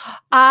 That's fair.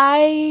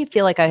 I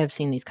feel like I have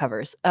seen these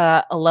covers.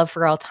 A Love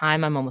for All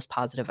Time, I'm almost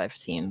positive I've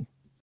seen.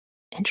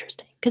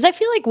 Interesting. Because I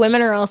feel like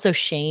women are also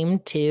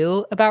shamed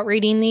too about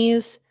reading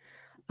these.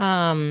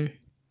 What's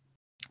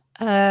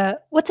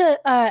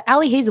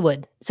Allie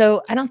Hazelwood?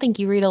 So I don't think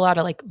you read a lot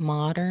of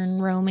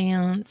modern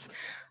romance.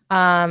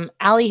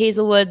 Allie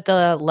Hazelwood,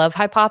 The Love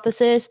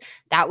Hypothesis.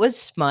 That was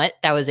smut.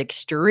 That was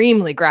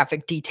extremely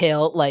graphic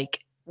detail,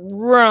 like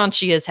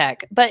raunchy as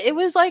heck. But it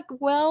was like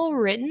well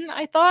written,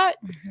 I thought.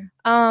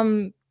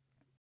 Mm-hmm.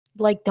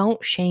 Like,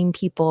 don't shame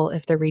people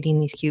if they're reading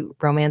these cute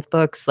romance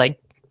books.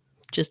 Like,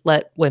 just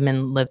let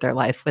women live their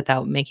life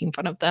without making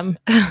fun of them.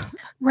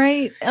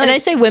 Right. And I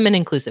say women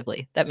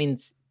inclusively. That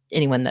means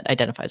anyone that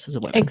identifies as a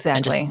woman.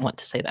 Exactly. I just want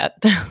to say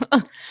that.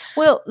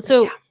 Well,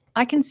 so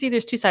I can see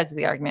there's two sides of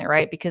the argument,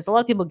 right? Because a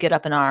lot of people get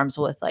up in arms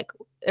with like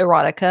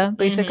erotica,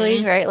 basically,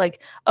 mm-hmm. right?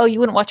 Like, oh, you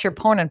wouldn't watch your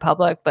porn in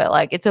public, but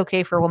like it's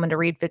okay for a woman to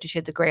read 50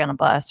 Shades of Grey on a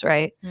bus,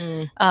 right?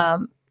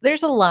 Mm.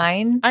 There's a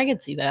line. I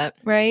could see that.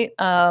 Right?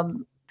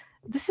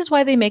 This is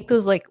why they make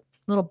those like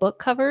little book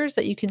covers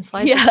that you can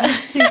slide. Yeah.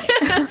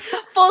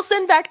 Full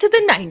send back to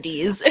the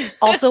 90s.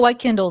 Also why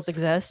Kindles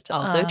exist.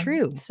 Also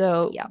true.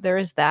 So yeah. There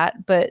is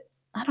that. But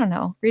I don't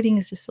know. Reading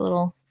is just a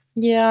little.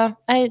 Yeah.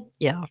 Can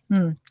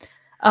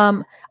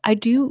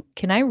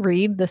I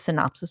read the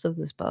synopsis of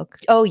this book?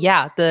 Oh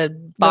yeah. The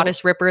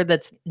bodice ripper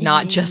that's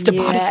not just a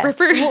bodice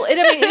ripper. Well, it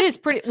is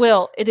pretty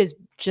it is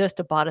just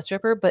a bodice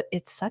ripper, but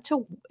it's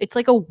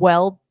like a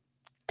well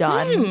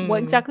done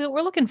exactly what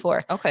we're looking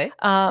for. Okay.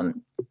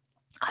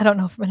 I don't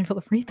know if I'm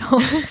able to read the whole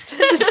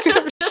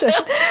description.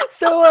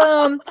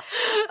 So,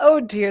 oh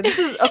dear, this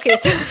is okay.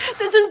 So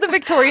this is the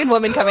Victorian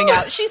woman coming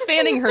out. She's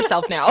fanning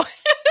herself now. Why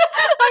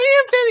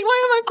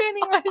am I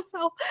fanning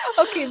myself?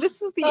 Okay,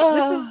 this is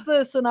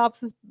the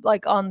synopsis,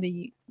 like on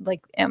the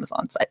like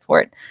Amazon site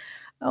for it.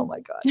 Oh my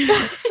god,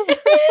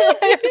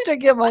 I have to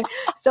get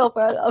myself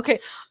out. Okay,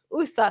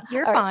 Usa,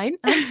 you're fine.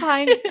 Right. I'm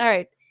fine. All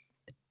right.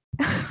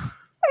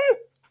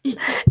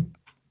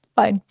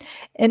 Fine.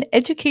 An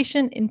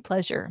education in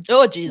pleasure.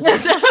 Oh,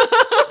 Jesus.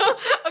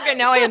 Okay,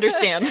 now I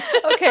understand.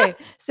 Okay,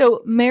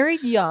 so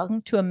married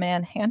young to a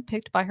man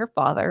handpicked by her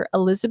father,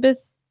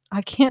 Elizabeth,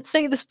 I can't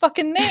say this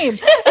fucking name,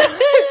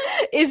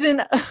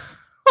 oh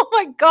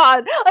my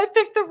god, I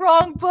picked the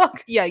wrong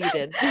book. Yeah, you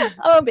did.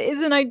 Is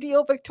an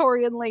ideal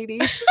Victorian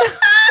lady.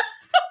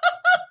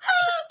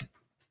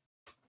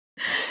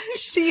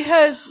 She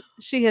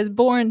has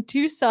borne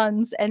 2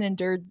 sons and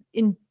endured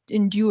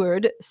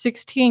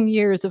 16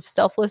 years of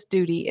selfless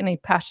duty in a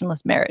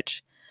passionless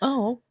marriage.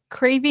 Oh.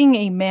 Craving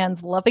a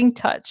man's loving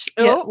touch,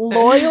 yet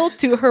loyal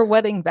to her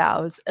wedding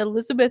vows,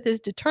 Elizabeth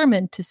is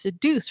determined to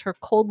seduce her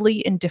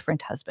coldly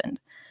indifferent husband.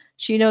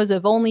 She knows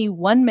of only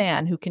one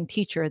man who can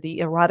teach her the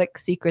erotic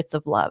secrets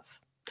of love.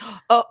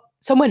 Oh,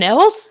 someone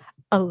else?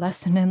 A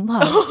lesson in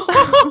love.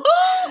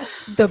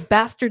 The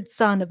bastard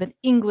son of an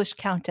English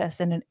countess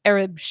and an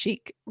Arab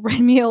sheik,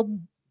 Ramiel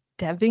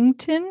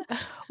Devington,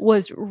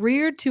 was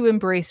reared to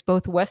embrace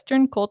both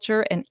Western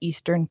culture and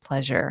Eastern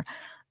pleasure.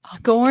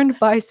 Scorned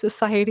by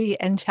society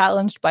and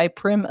challenged by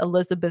prim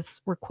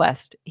Elizabeth's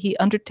request, he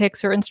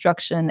undertakes her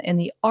instruction in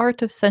the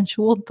art of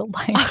sensual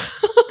delight.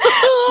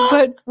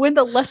 But when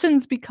the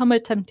lessons become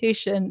a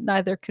temptation,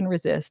 neither can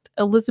resist.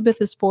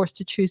 Elizabeth is forced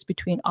to choose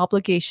between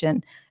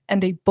obligation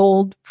and a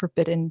bold,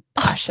 forbidden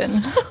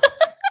passion.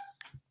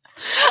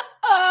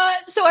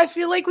 So I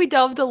feel like we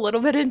delved a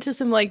little bit into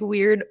some like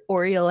weird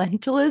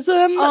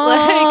Orientalism.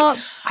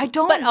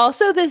 But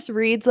also this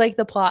reads like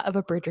the plot of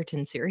a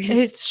Bridgerton series.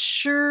 It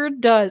sure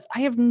does.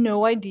 I have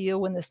no idea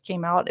when this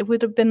came out. It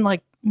would have been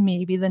like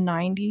maybe the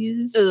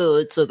 90s.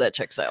 Oh, so that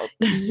checks out.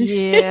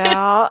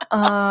 Yeah.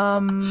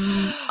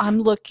 I'm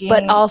looking.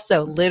 But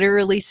also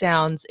literally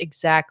sounds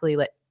exactly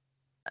like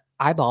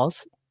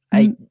eyeballs.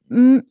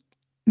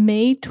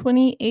 May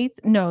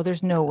 28th? No,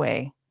 there's no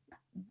way.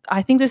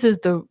 I think this is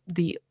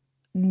the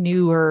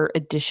newer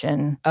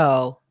edition.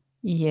 Oh.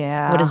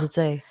 Yeah. What does it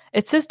say?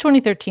 It says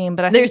 2013,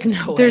 but there's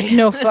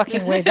no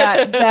fucking way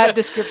that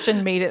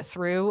description made it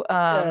through.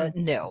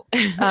 No.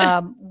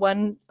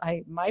 When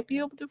I might be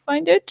able to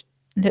find it.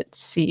 Let's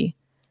see.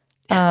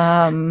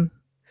 I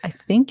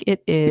think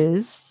it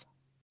is.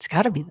 It's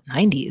got to be the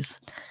 90s.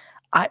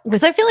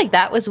 Because I feel like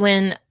that was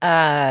when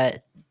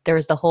there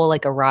was the whole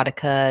like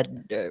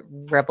erotica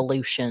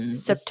revolution.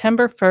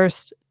 September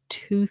 1st,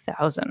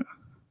 2000.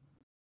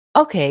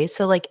 Okay,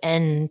 so like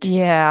end.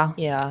 Yeah.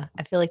 Yeah.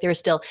 I feel like there was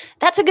still.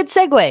 That's a good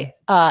segue.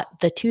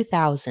 The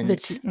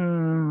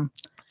 2000s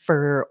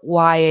for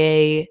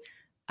YA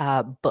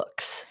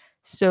books.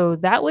 So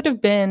that would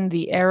have been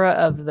the era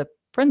of the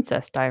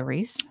Princess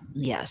Diaries.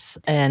 Yes,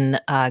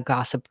 and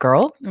Gossip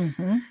Girl.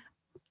 Mm-hmm.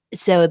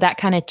 So that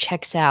kind of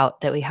checks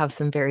out that we have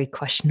some very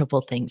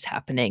questionable things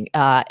happening.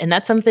 And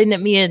that's something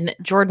that me and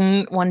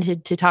Jordan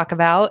wanted to talk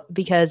about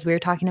because we were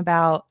talking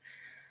about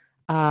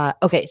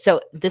okay, so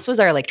this was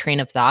our like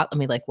train of thought. Let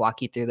me like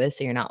walk you through this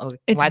so you're not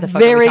like, why the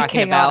fuck are we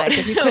talking chaotic.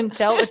 If you couldn't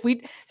tell,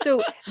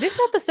 so this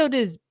episode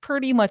is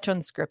pretty much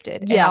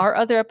unscripted. Yeah. And our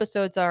other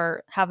episodes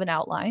have an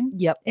outline.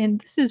 Yep.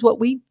 And this is what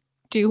we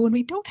do when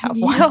we don't have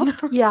one.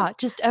 Yeah,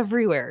 just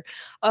everywhere.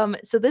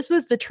 So this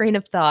was the train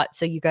of thought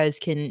so you guys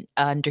can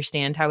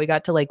understand how we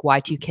got to like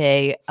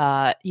Y2K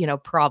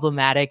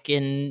problematic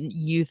in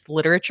youth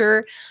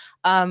literature.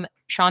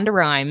 Shonda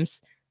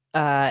Rhimes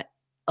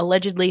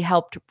allegedly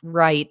helped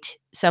write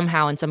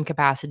somehow in some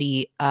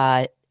capacity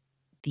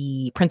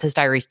the Princess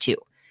Diaries 2.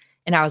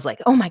 And I was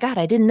like, oh my God,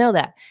 I didn't know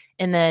that.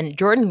 And then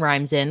Jordan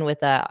rhymes in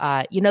with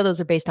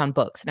those are based on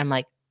books. And I'm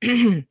like,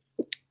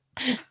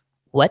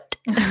 what?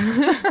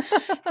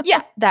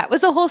 Yeah, that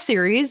was a whole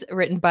series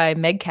written by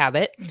Meg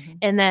Cabot. Mm-hmm.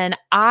 And then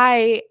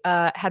I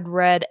had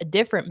read a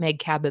different Meg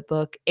Cabot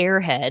book,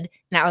 Airhead.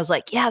 And I was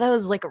like, yeah, that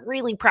was like a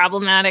really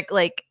problematic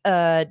like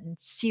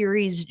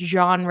series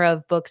genre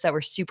of books that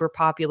were super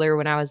popular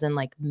when I was in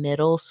like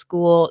middle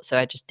school. So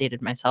I just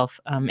dated myself.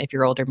 If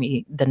you're older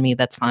than me,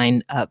 that's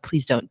fine.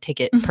 Please don't take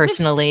it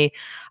personally.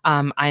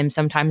 I'm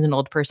sometimes an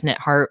old person at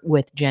heart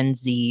with Gen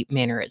Z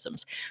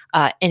mannerisms.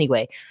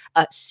 Anyway,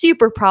 a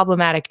super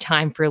problematic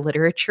time for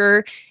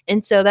literature.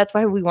 And so that's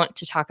why we want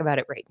to talk about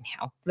it right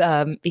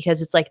now,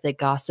 because it's like the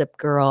gossip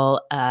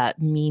girl,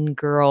 mean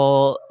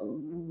girl,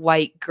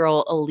 white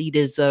girl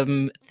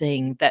elitism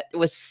thing that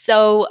was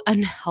so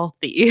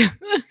unhealthy.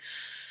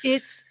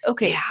 It's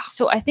okay. Yeah.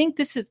 So I think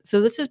this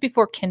is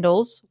before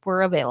Kindles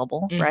were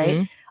available,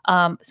 right?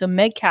 So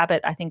Meg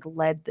Cabot, I think,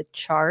 led the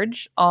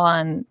charge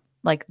on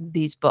like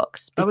these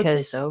books because I would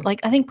say so. Like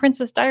I think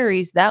Princess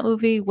Diaries, that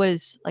movie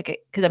was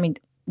like, because I mean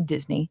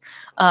Disney,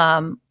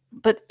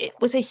 but it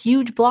was a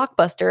huge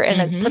blockbuster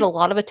and it put a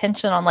lot of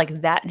attention on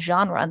like that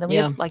genre. And then we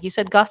have, like you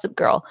said, Gossip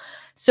Girl.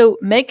 So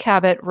Meg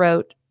Cabot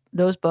wrote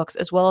those books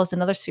as well as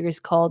another series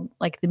called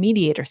like the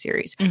Mediator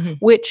series,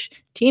 which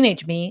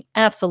teenage me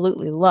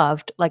absolutely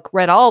loved, like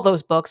read all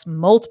those books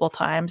multiple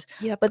times.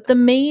 Yep. But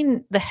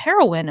the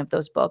heroine of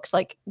those books,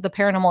 like the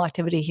Paranormal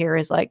Activity here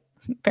is like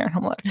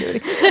paranormal activity.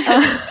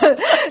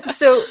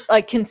 So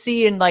like can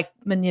see and like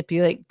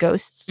manipulate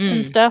ghosts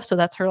and stuff. So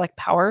that's her like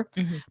power.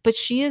 But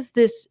she is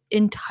this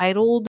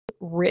entitled,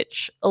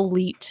 rich,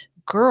 elite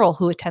girl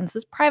who attends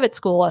this private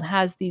school and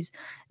has these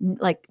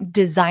like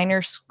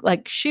designer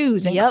like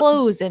shoes and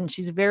clothes, and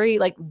she's very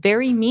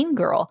mean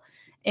girl.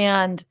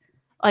 And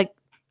like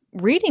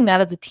reading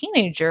that as a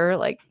teenager,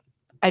 like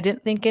I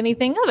didn't think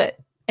anything of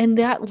it. And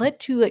that led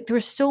to like there were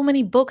so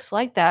many books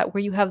like that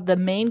where you have the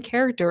main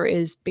character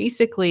is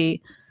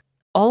basically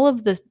all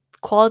of the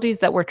qualities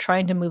that we're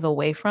trying to move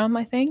away from,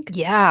 I think.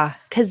 Yeah,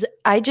 because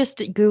I just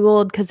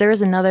Googled, because there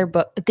was another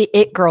book, the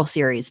It Girl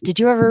series. Did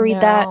you ever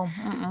read that?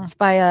 It's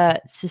by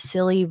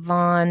Cecily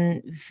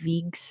von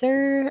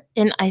Viegser.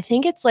 And I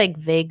think it's like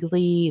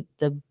vaguely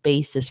the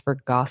basis for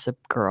Gossip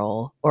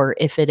Girl, or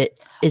if it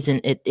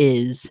isn't, it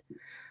is.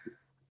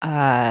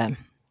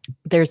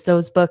 There's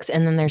those books,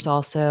 and then there's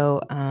also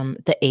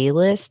The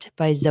A-List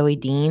by Zoe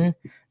Dean.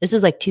 This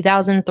is like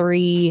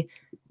 2003,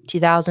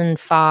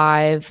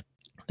 2005.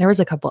 There was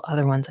a couple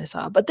other ones I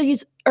saw, but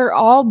these are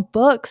all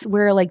books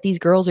where like these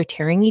girls are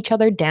tearing each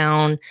other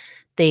down.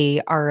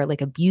 They are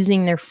like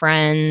abusing their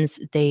friends.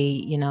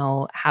 They,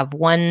 have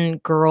one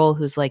girl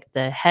who's like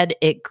the head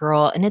it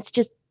girl. And it's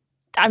just,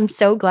 I'm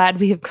so glad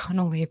we have gone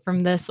away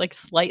from this like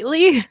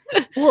slightly.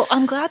 Well,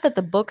 I'm glad that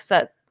the books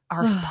that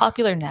are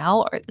popular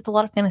now, it's a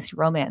lot of fantasy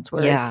romance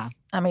where it's,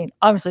 I mean,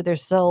 obviously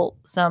there's still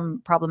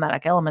some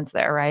problematic elements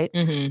there, right?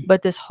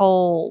 But this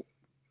whole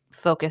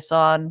focus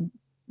on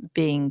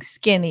being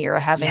skinny or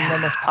having the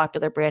most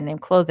popular brand name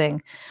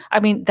clothing. I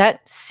mean,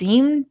 that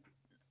seemed,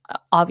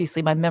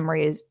 obviously my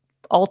memory is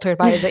altered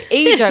by the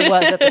age I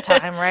was at the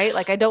time, right?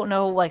 Like I don't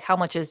know like how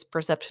much is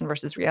perception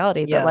versus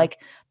reality, but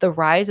like the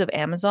rise of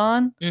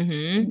Amazon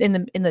in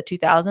the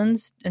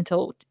 2000s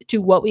until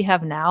to what we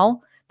have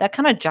now, that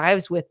kind of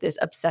jives with this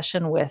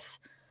obsession with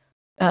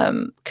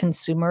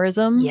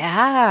consumerism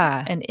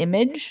and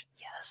image.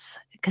 Yes.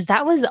 Because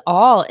that was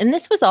all, and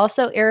this was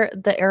also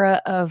the era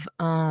of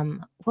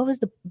what was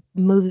the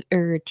movie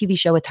or TV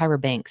show with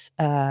Tyra Banks?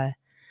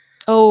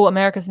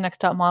 America's Next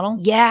Top Model.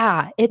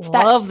 Yeah, it's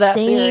Love that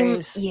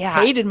same. Series. Yeah,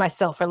 hated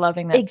myself for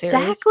loving that series.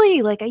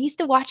 Exactly. Like I used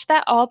to watch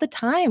that all the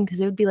time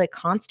because it would be like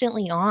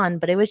constantly on.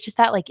 But it was just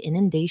that like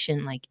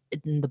inundation, like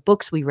in the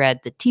books we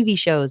read, the TV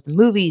shows, the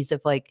movies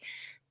of like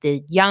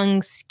the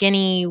young,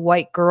 skinny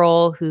white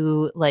girl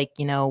who like,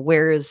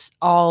 wears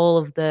all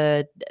of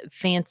the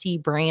fancy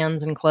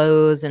brands and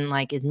clothes and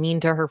like is mean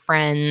to her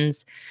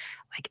friends.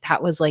 Like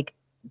that was like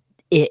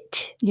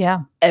it.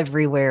 Yeah.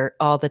 Everywhere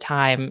all the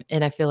time.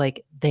 And I feel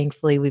like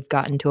thankfully we've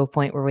gotten to a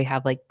point where we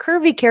have like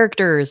curvy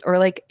characters or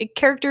like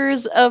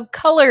characters of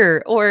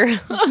color or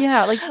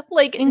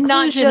like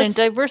inclusion and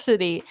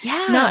diversity.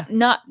 Yeah.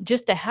 Not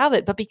just to have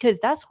it, but because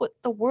that's what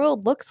the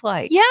world looks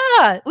like.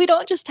 Yeah. We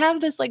don't just have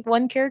this like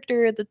one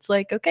character that's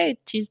like, okay,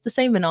 she's the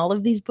same in all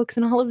of these books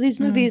and all of these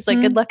movies.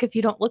 Like good luck if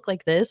you don't look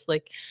like this.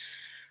 Like,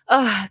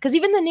 because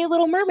even the new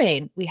Little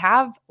Mermaid, we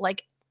have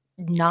like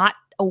not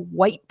a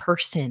white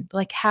person.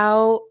 Like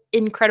how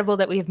incredible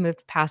that we have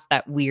moved past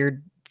that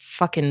weird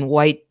fucking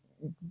white,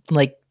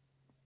 like,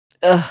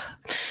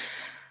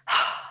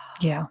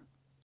 yeah.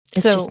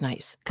 It's just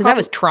nice because I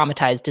was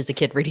traumatized as a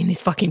kid reading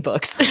these fucking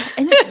books,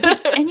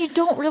 and you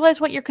don't realize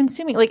what you're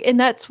consuming. Like, and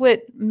that's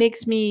what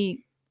makes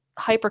me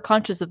hyper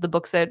conscious of the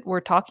books that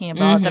we're talking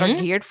about that are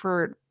geared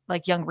for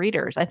like young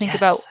readers. I think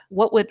about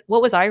what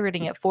was I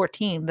reading at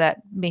 14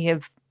 that may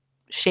have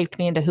shaped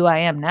me into who I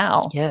am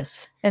now.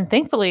 Yes. And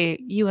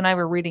thankfully you and I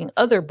were reading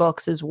other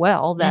books as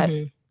well that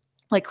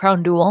like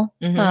Crown Duel.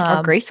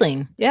 Or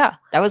Graceling. Yeah.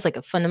 That was like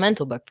a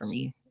fundamental book for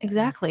me.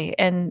 Exactly.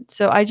 And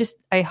so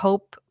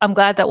I'm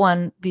glad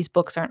that these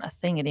books aren't a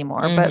thing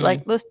anymore, but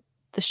like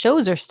the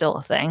shows are still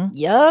a thing.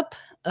 Yep.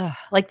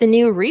 Like the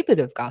new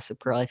reboot of Gossip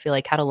Girl, I feel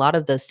like had a lot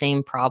of those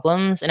same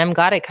problems, and I'm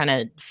glad it kind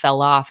of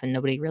fell off and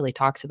nobody really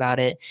talks about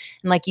it.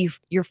 And like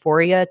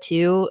Euphoria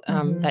too,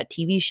 that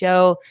TV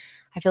show,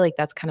 I feel like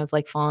that's kind of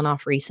like fallen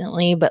off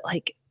recently, but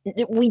like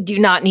we do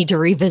not need to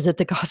revisit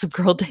the Gossip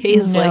Girl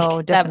days. No,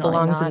 like that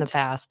belongs not. In the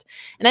past.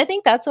 And I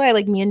think that's why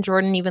like me and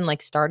Jordan even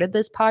like started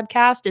this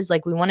podcast, is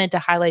like we wanted to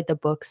highlight the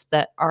books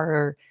that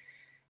are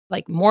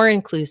like more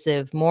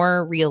inclusive,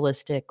 more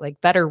realistic, like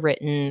better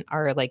written,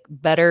 are like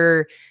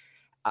better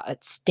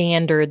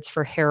standards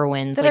for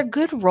heroines that like, are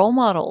good role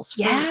models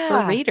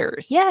for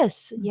readers.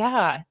 Yes.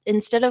 Yeah.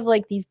 Instead of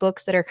like these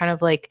books that are kind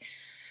of like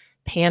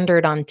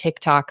pandered on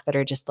TikTok that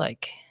are just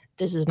like,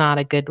 this is not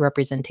a good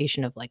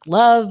representation of like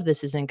love.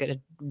 This isn't good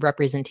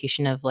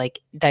representation of like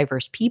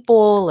diverse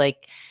people.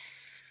 Like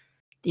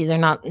these are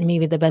not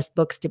maybe the best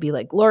books to be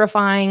like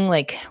glorifying.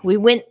 Like we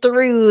went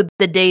through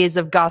the days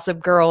of Gossip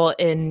Girl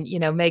and, you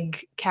know,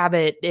 Meg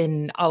Cabot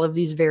and all of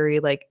these very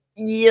like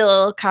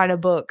kind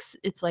of books.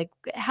 It's like,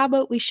 how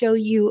about we show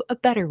you a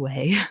better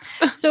way?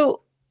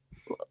 So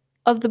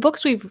of the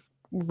books we've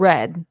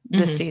read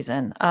this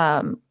season,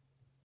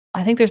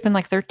 I think there's been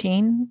like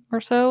 13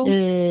 or so.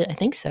 I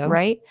think so.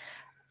 Right?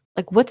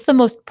 Like what's the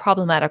most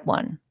problematic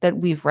one that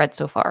we've read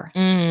so far?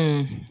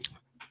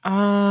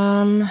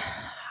 I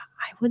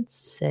would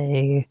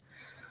say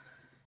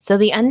so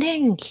the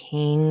Undying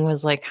King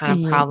was like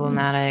kind of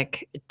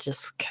problematic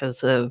just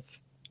because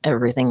of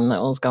everything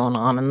that was going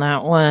on in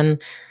that one.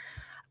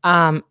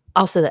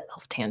 Also the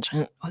elf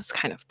tangent was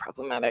kind of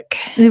problematic.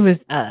 It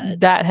was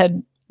that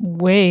had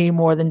way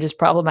more than just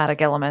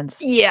problematic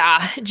elements.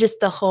 Yeah, just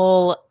the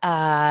whole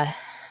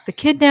the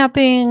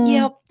kidnapping.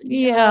 Yep.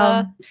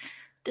 Yeah.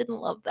 Didn't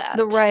love that.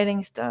 The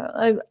writing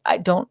style.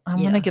 I'm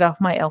gonna get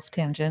off my elf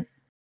tangent.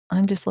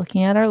 I'm just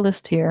looking at our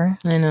list here.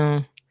 I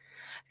know.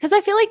 Because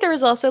I feel like there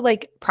was also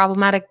like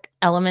problematic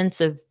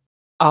elements of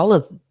all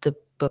of the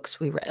books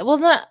we read.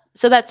 Well,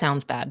 so that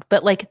sounds bad,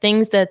 but like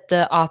things that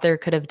the author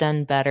could have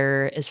done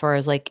better as far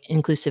as like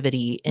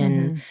inclusivity.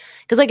 And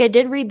because like I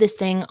did read this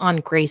thing on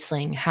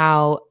Graceling,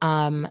 how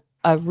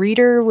a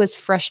reader was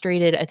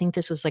frustrated. I think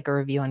this was like a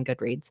review on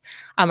Goodreads.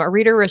 A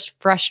reader was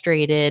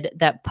frustrated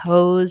that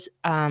Poe's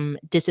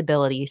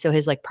disability, so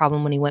his like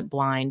problem when he went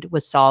blind,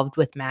 was solved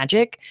with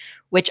magic,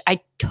 which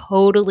I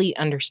totally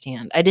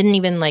understand. I didn't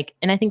even like,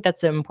 and I think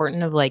that's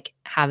important of like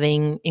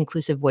having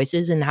inclusive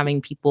voices and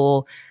having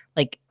people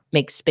like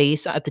make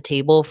space at the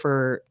table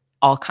for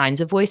all kinds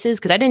of voices,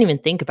 because I didn't even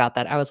think about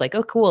that. I was like,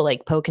 oh cool,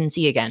 like Poe can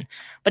see again.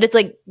 But it's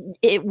like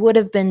it would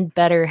have been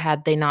better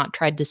had they not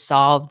tried to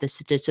solve this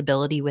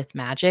disability with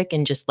magic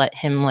and just let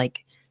him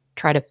like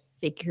try to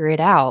figure it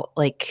out.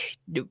 Like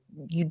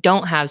you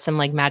don't have some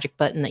like magic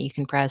button that you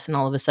can press and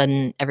all of a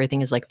sudden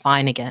everything is like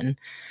fine again.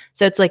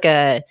 So it's like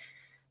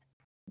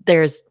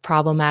there's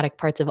problematic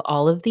parts of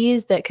all of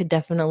these that could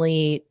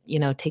definitely, you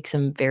know, take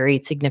some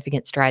very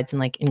significant strides in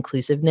like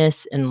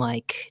inclusiveness and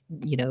like,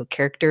 you know,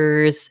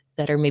 characters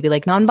that are maybe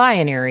like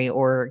non-binary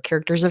or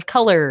characters of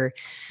color.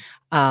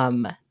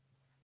 So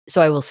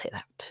I will say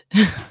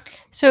that.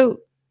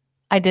 So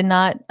I did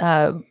not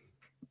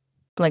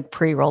like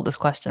pre-roll this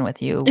question with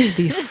you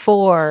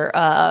before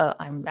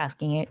I'm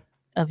asking it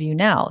of you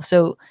now.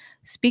 So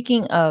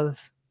speaking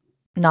of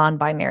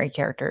non-binary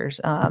characters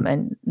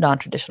and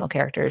non-traditional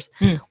characters,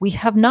 we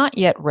have not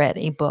yet read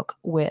a book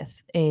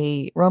with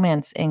a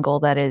romance angle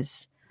that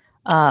is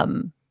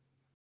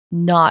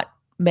not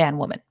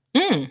man-woman.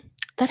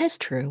 That is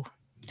true.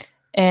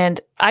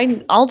 And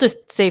I'll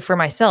just say for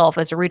myself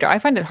as a reader, I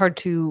find it hard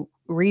to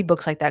read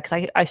books like that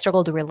because I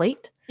struggle to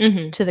relate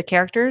to the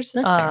characters.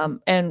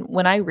 And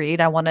when I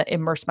read, I want to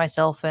immerse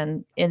myself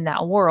in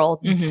that world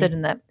and sit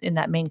in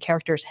that main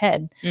character's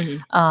head.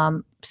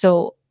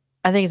 So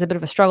I think it's a bit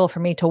of a struggle for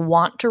me to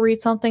want to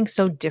read something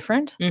so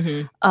different.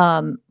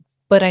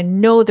 But I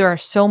know there are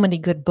so many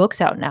good books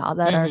out now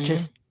that are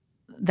just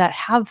that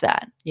have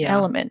that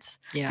elements.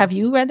 Have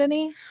you read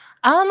any?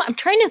 I'm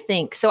trying to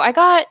think. So I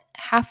got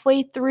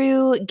halfway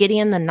through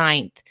Gideon the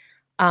Ninth.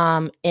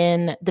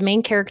 And the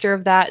main character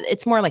of that,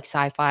 it's more like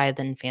sci-fi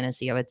than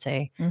fantasy, I would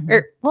say.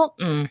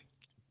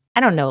 I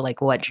don't know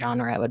like what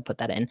genre I would put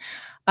that in.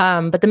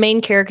 But the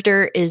main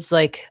character is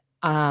like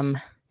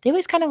they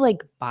always kind of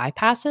like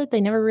bypass it. They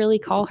never really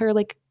call her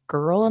like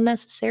girl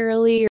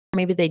necessarily, or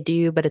maybe they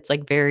do, but it's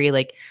like very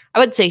like, I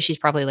would say she's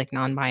probably like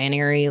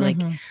non-binary, like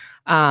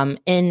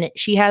and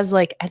she has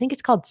like, I think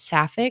it's called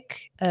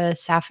sapphic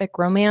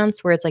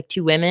romance, where it's like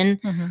two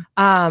women.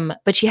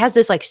 But she has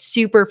this like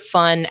super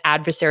fun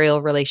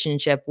adversarial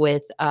relationship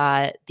with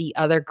the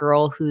other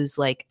girl who's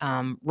like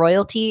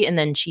royalty, and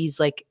then she's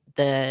like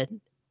the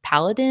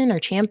paladin or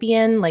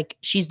champion, like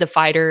she's the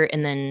fighter,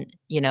 and then,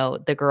 you know,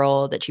 the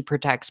girl that she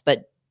protects,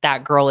 but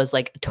that girl is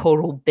like a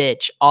total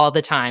bitch all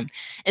the time.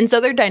 And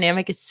so their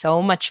dynamic is so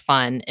much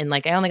fun. And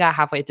like I only got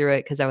halfway through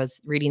it because I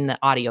was reading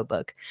the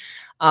audiobook.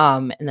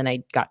 And then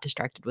I got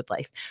distracted with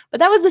life.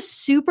 But that was a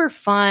super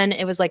fun.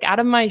 It was like out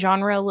of my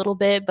genre a little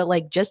bit, but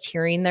like just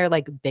hearing their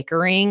like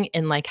bickering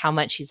and like how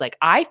much she's like,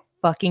 I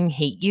fucking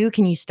hate you.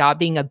 Can you stop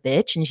being a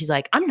bitch? And she's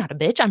like, I'm not a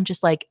bitch. I'm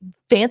just like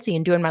fancy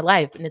and doing my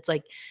life. And it's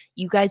like,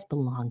 you guys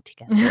belong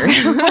together.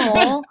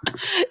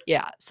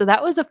 Yeah. So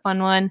that was a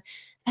fun one.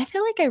 I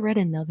feel like I read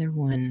another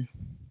one.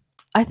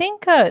 I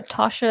think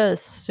Tasha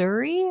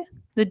Suri,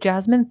 The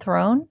Jasmine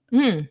Throne.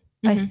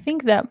 I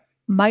think that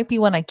might be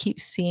one I keep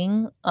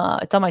seeing.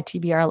 It's on my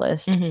TBR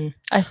list.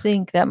 I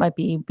think that might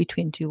be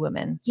Between Two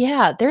Women.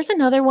 Yeah, there's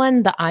another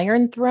one, The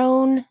Iron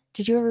Throne.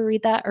 Did you ever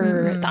read that?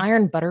 Or The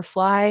Iron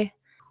Butterfly?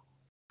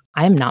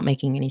 I am not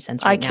making any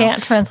sense right now. I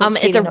can't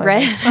translate. It's a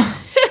red.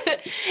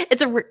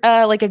 It's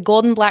a like a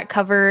golden black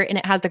cover, and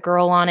it has the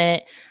girl on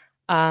it.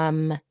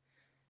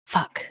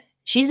 Fuck,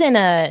 she's in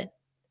a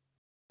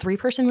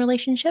 3-person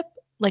relationship.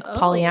 Like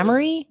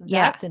polyamory.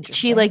 Yeah.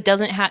 She like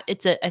doesn't have,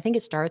 I think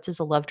it starts as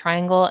a love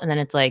triangle and then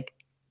it's like,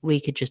 we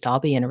could just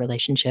all be in a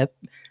relationship,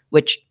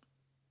 which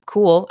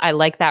cool. I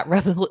like that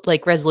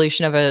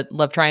resolution of a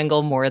love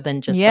triangle more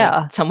than just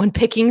like, someone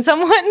picking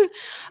someone.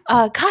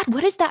 God,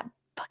 what is that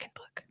fucking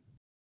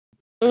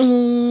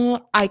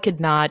book? I could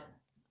not,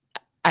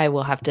 I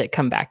will have to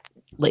come back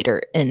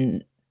later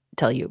and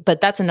tell you, but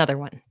that's another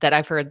one that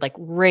I've heard like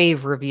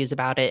rave reviews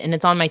about it. And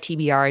it's on my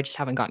TBR. I just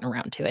haven't gotten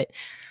around to it.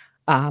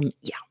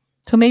 Yeah.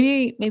 So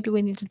maybe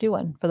we need to do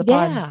one for the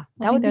pod. Yeah,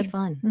 that would be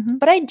fun.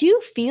 But I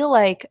do feel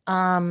like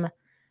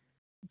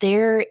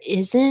there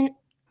isn't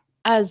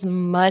as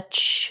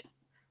much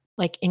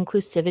like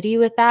inclusivity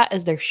with that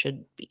as there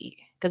should be.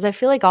 Because I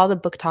feel like all the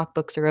book talk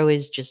books are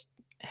always just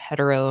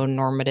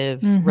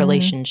heteronormative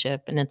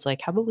relationship. And it's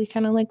like, how about we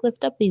kind of like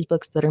lift up these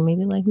books that are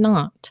maybe like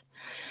not?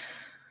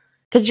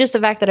 Because just the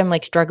fact that I'm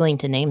like struggling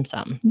to name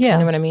some. Yeah. You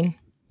know what I mean?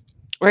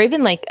 Or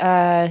even like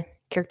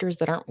characters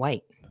that aren't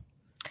white.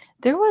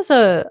 There was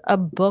a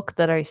book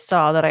that I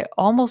saw that I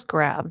almost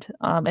grabbed,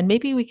 and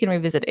maybe we can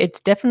revisit. It's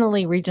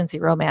definitely Regency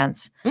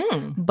romance,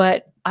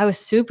 but I was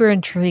super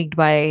intrigued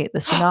by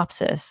the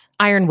synopsis.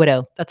 Iron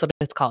Widow, that's what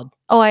it's called.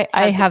 Oh,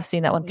 I have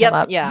seen that one come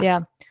up. Yeah.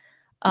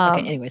 Okay.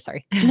 Anyway,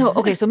 sorry. No.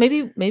 Okay. So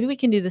maybe we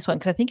can do this one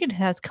because I think it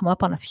has come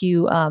up on a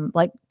few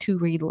like to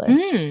read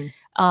lists.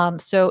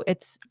 So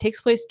it takes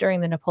place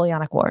during the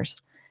Napoleonic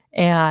Wars,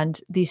 and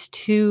these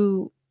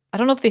two. I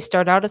don't know if they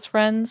start out as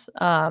friends.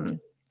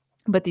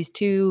 But these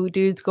two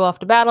dudes go off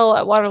to battle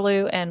at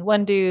Waterloo, and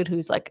one dude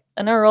who's like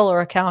an earl or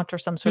a count or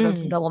some sort of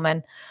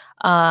nobleman,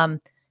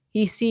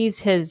 he sees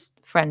his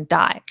friend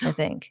die, I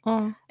think.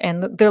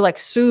 And they're like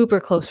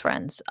super close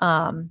friends.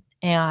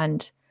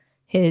 And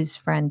his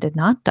friend did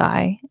not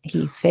die.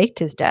 He faked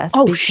his death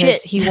because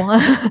shit.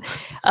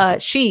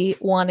 She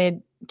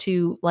wanted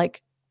to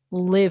like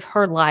live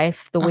her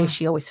life the way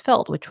she always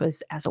felt, which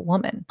was as a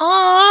woman.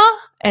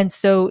 And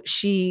so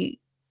she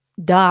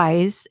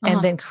dies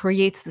and then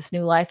creates this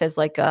new life as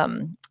like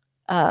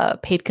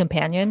paid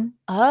companion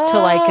to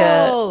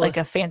like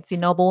a fancy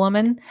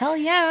noblewoman. Hell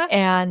yeah.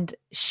 And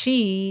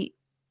she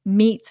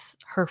meets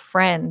her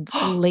friend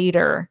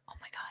later. Oh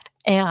my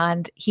god.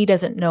 And he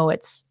doesn't know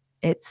it's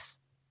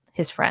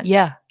his friend.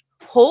 Yeah.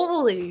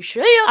 Holy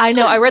shit. I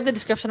know. I read the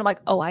description. I'm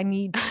like, oh, I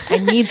need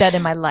that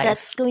in my life.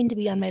 That's going to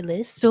be on my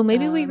list. So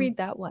maybe we read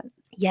that one.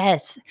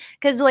 Yes.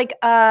 Because like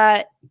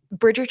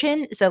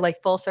Bridgerton, so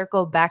like full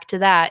circle back to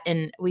that,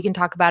 and we can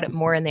talk about it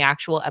more in the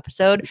actual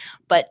episode.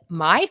 But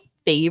my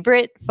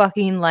favorite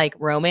fucking like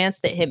romance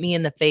that hit me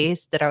in the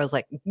face that I was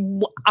like,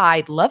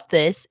 I love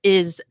this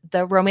is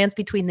the romance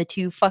between the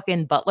two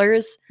fucking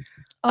butlers.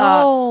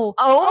 Oh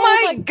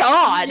my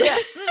god. Yeah.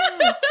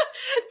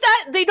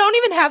 That they don't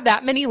even have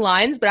that many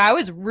lines, but I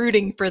was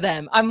rooting for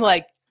them. I'm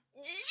like,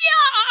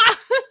 yeah.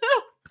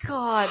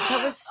 God,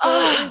 that was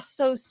it was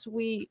so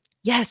sweet.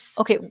 Yes.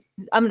 Okay,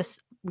 I'm gonna.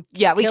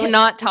 Yeah, we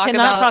cannot talk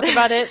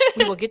about it.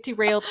 We will get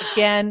derailed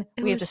again.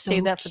 We have to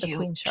save that for the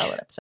Queen Charlotte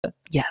episode.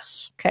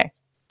 Yes. Okay.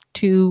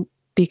 To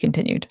be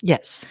continued.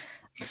 Yes.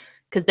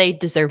 Because they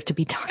deserve to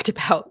be talked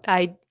about.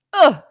 So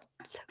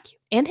cute.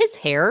 And his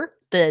hair,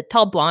 the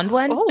tall blonde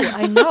one. Oh,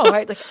 I know,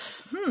 right? Like,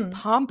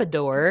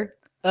 pompadour.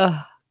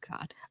 Oh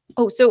God.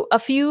 Oh, so a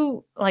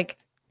few like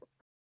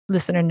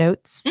listener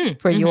notes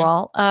for you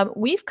all.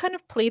 We've kind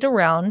of played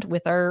around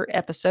with our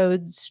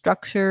episode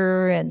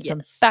structure and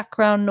some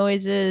background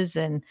noises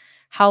and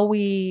how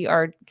we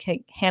are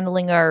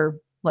handling our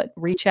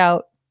reach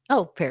out.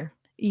 Oh, fair.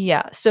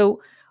 Yeah.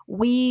 So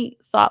we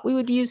thought we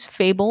would use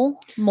Fable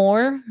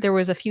more. There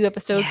was a few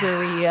episodes where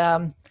we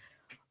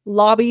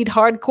lobbied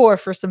hardcore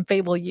for some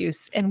Fable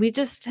use, and we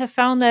just have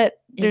found that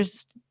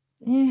it's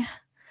a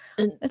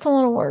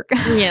little work.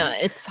 Yeah,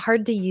 it's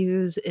hard to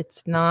use.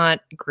 It's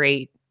not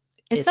great.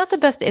 It's not the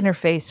best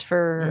interface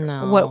for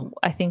what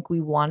I think we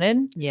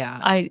wanted. Yeah.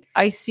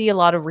 I see a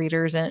lot of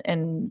readers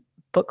and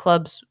book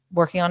clubs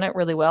working on it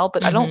really well,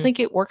 but I don't think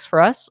it works for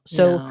us.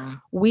 So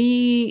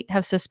we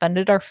have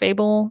suspended our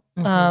Fable.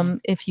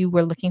 If you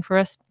were looking for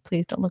us,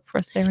 please don't look for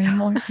us there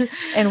anymore.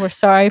 And we're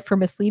sorry for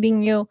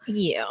misleading you.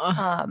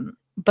 Yeah.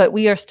 But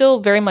we are still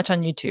very much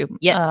on YouTube.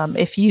 Yes.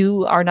 If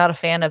you are not a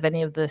fan of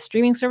any of the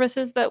streaming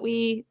services that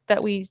we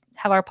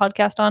have our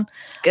podcast on,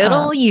 good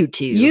old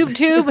YouTube.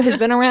 YouTube has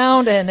been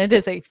around, and it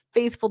is a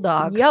faithful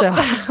dog. Yep. So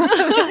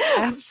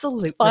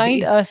absolutely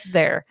find us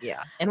there.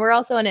 Yeah, and we're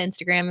also on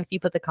Instagram. If you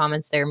put the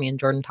comments there, me and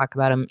Jordan talk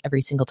about them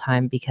every single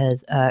time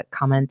because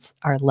comments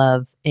are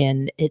love,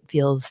 and it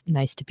feels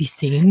nice to be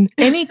seen.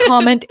 Any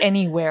comment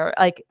anywhere,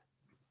 like.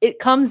 It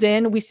comes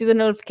in, we see the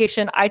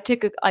notification. I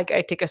take a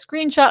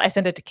screenshot, I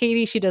send it to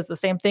Katie. She does the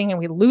same thing, and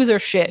we lose our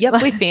shit.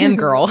 Yep, we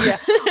fangirl. Yeah,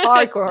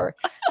 hardcore.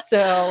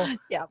 So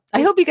yeah,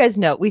 I hope you guys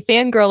know we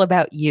fangirl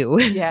about you.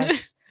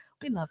 Yes,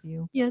 we love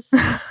you. Yes.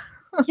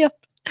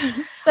 Yep.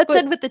 That's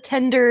said with the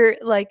tender,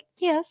 like,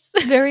 yes,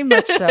 very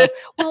much so.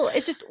 Well,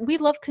 it's just we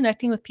love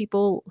connecting with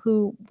people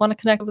who want to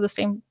connect with the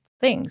same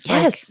things.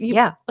 Yes,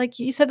 like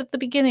you said at the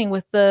beginning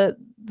with the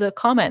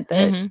comment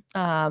that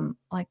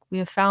like we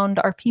have found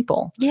our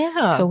people.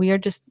 Yeah, so we are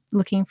just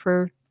looking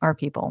for our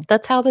people.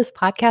 That's how this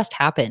podcast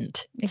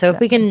happened. Exactly. So if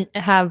we can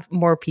have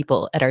more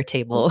people at our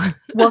table.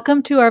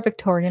 Welcome to our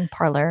Victorian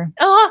parlor.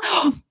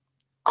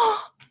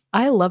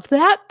 I love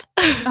that.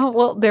 Oh,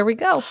 well, there we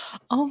go.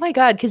 Oh my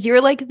God. Because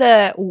you're like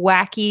the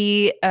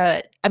wacky,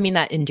 I mean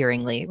that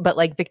endearingly, but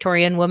like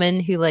Victorian woman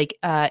who like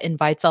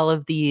invites all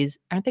of these,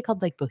 aren't they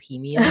called like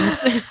bohemians?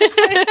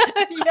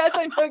 Yes,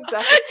 I know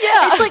exactly.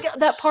 Yeah. It's like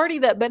that party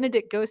that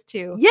Benedict goes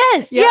to.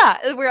 Yes.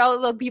 Yeah. Where all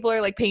the people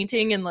are like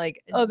painting and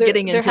like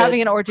they're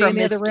having an orgy in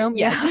the other room.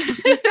 Yes.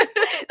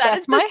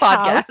 That's my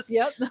podcast. House.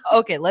 Yep.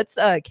 Okay, let's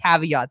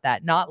caveat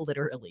that, not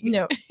literally.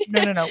 No.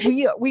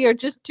 We are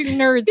just two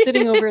nerds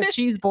sitting over a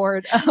cheese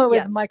board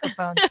with a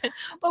microphone.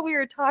 But we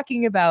were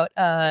talking about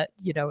the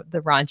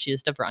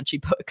raunchiest of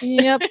raunchy books.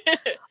 Yep.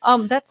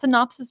 That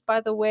synopsis,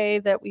 by the way,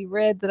 that we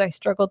read that I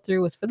struggled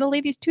through was for the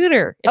Ladies'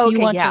 Tutor. If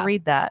you want to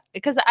read that,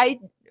 because I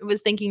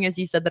was thinking as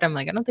you said that, I'm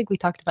like, I don't think we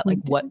talked about like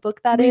what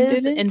book that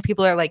is. Didn't. And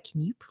people are like,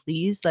 can you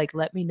please like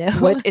let me know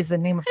what is the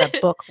name of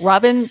that book?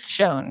 Robin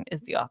Schoen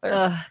is the author.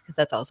 Because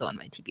that's also on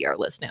my TBR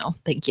list now.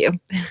 Thank you.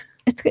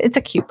 It's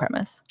a cute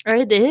premise.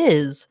 It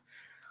is.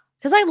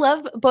 Because I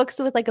love books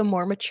with like a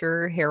more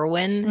mature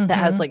heroine that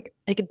has like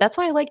that's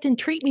why I liked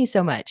Entreat Me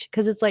so much.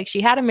 Because it's like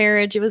she had a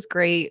marriage, it was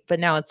great, but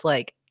now it's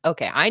like,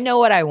 okay, I know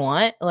what I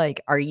want.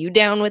 Like, are you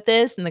down with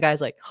this? And the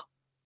guy's like,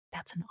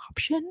 that's an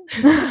option.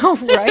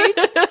 Right?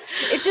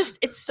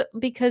 It's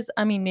because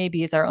I mean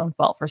maybe it's our own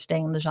fault for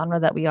staying in the genre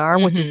that we are,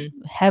 which is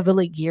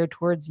heavily geared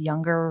towards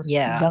younger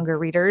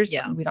readers.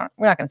 Yeah. We're not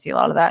going to see a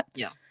lot of that.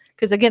 Yeah.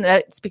 Because again,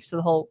 that speaks to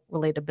the whole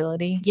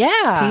relatability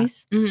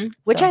piece.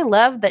 Which I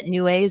love that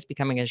New A is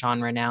becoming a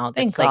genre now.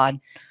 Thank God.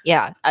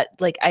 Yeah.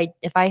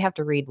 If I have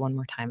to read one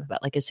more time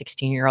about like a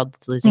 16-year-old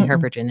that's losing her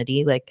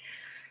virginity, like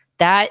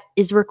that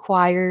is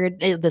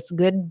required. That's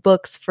good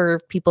books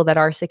for people that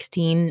are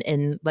 16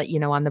 and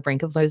on the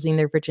brink of losing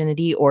their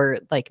virginity, or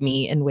like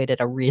me and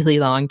waited a really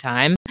long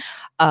time.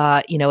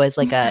 As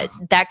like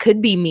that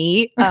could be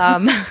me.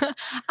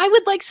 I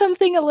would like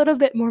something a little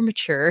bit more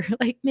mature,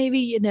 like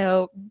maybe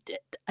a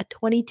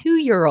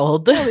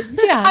 22-year-old.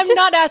 Yeah, I'm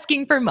not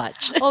asking for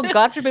much. Oh,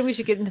 God forbid we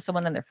should get into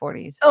someone in their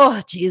 40s. Oh,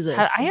 Jesus!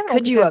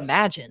 Could you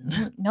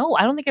imagine? No,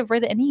 I don't think I've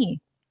read any.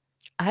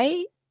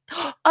 I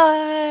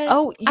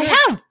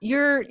have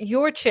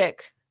your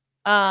chick,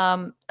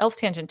 Elf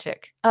Tangent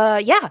chick.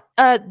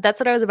 That's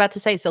what I was about to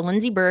say. So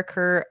Lindsay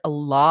Buroker, a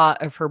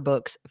lot of her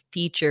books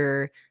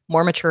feature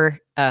more mature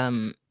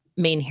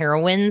main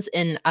heroines,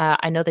 and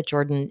I know that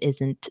Jordan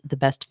isn't the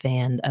best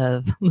fan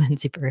of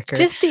Lindsay Buroker.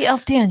 Just the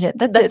Elf Tangent.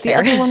 That's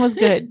fair. The other one was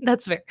good.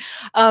 That's fair.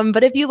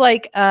 But if you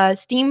like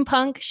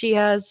steampunk, she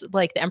has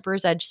like the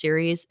Emperor's Edge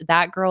series.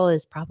 That girl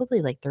is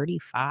probably like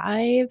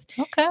 35.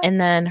 Okay.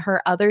 And then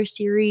her other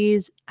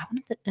series, I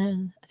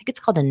think it's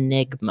called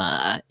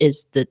Enigma,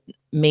 is the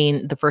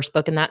first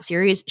book in that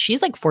series.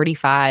 She's like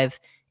 45.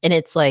 And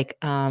it's like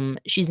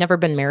she's never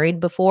been married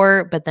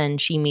before, but then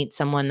she meets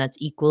someone that's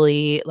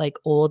equally like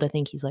old. I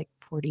think he's like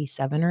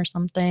 47 or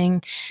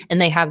something. And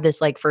they have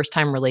this like first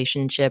time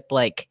relationship.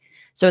 Like,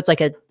 so it's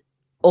like a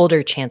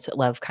older chance at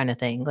love kind of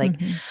thing. Like,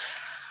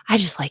 I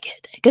just like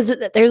it because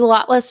there's a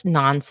lot less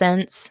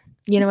nonsense.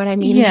 You know what I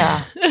mean?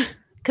 Yeah.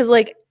 Because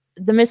like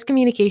the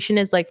miscommunication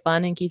is like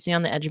fun and keeps me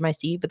on the edge of my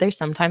seat. But there's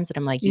sometimes that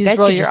I'm like, you guys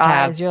could just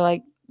have you're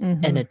like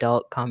an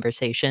adult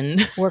conversation.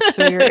 Work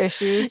through your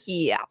issues.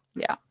 Yeah.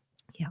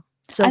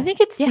 So I think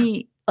it's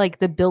the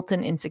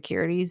built-in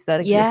insecurities that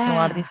exist in a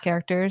lot of these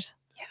characters.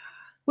 Yeah.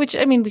 Which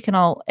I mean,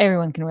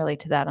 everyone can relate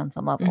to that on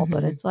some level,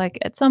 but it's like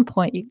at some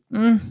point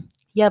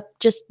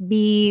just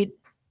be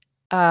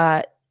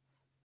I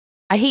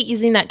hate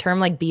using that term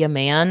like be a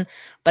man,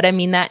 but I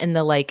mean that in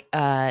the like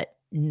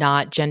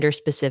not gender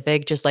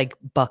specific, just like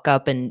buck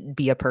up and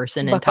be a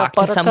person and talk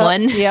to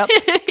someone. Yep.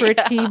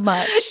 Pretty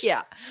much.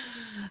 Yeah.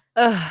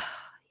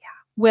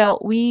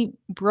 Well, we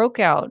broke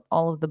out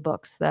all of the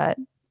books that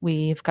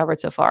we've covered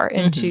so far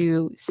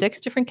into 6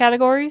 different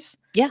categories.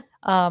 Yeah.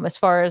 As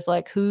far as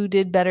like who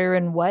did better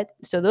and what.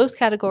 So those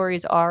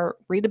categories are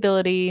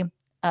readability,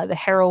 the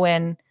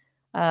heroine,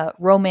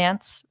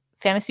 romance,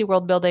 fantasy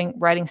world building,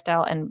 writing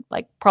style, and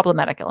like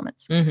problematic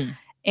elements.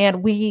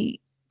 And we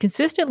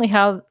consistently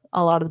have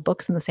a lot of the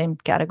books in the same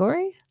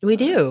category. We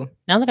do.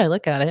 Now that I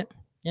look at it.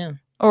 Yeah.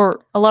 Or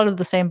a lot of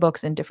the same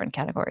books in different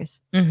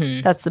categories.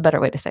 Mm-hmm. That's the better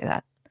way to say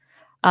that.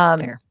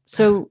 Fair.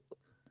 So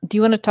do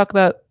you want to talk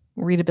about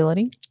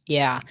readability?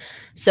 Yeah.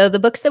 So the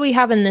books that we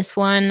have in this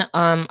one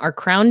are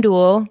Crown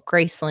Duel,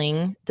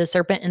 Graceling, The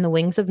Serpent and the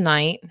Wings of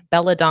Night,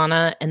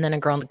 Belladonna, and then A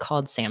Girl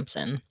Called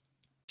Samson.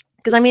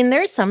 Because, I mean,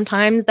 there's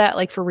sometimes that,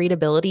 like, for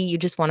readability, you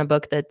just want a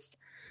book that's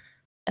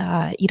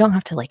you don't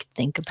have to, like,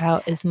 think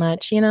about as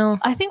much, you know?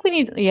 I think we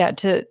need,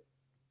 to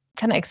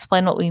kind of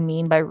explain what we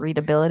mean by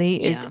readability.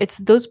 Is it's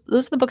those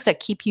are the books that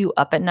keep you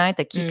up at night,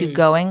 that keep you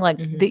going. Like,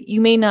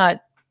 you may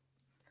not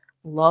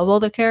love all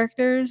the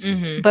characters,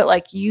 but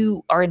like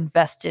you are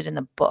invested in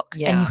the book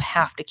and you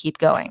have to keep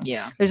going.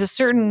 Yeah. There's a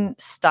certain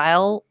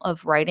style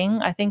of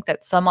writing, I think,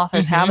 that some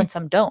authors have and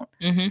some don't.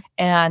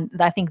 And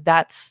I think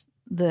that's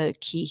the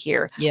key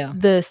here. Yeah.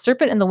 The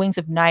Serpent and the Wings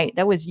of Night,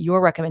 that was your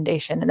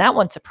recommendation, and that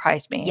one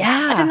surprised me.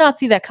 Yeah. I did not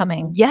see that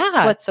coming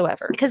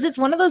whatsoever. Because it's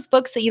one of those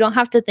books that you don't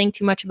have to think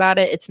too much about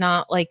it. It's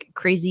not like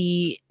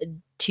crazy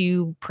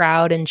too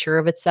proud and sure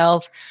of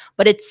itself,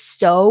 but it's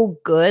so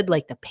good.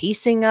 Like the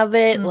pacing of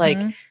it, like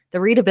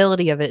the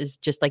readability of it is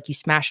just like you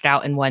smashed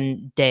out in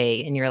one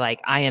day and you're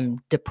like, I am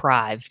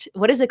deprived.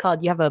 What is it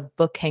called? You have a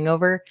book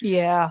hangover?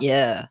 Yeah.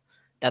 Yeah.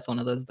 That's one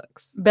of those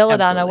books.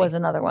 Belladonna was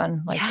another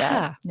one like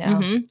that. Yeah.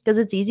 Because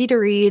it's easy to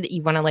read.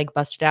 You want to like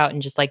bust it out and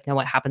just like know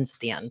what happens at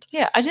the end.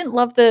 Yeah. I didn't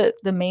love the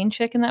main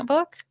chick in that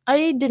book.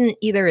 I didn't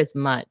either as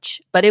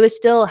much, but it was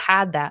still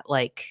had that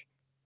like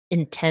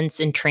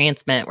intense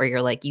entrancement where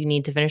you're like, you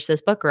need to finish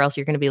this book or else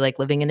you're going to be like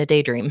living in a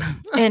daydream.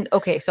 And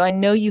okay, so I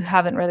know you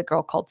haven't read A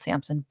Girl Called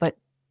Samson, but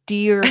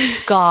dear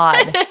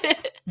God,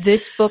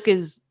 this book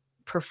is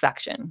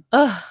perfection.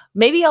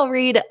 Maybe I'll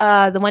read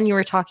the one you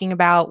were talking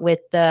about with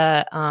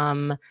the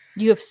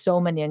you have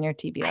so many on your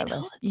TBR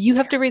list. You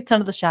have to read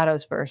Son of the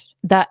Shadows first.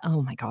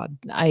 Oh my God.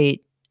 I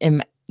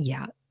am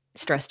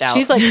stressed out.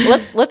 She's like,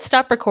 let's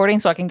stop recording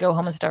so I can go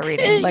home and start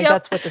reading. Like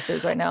that's what this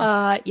is right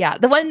now.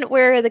 The one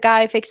where the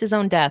guy fakes his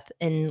own death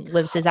and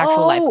lives his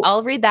actual life.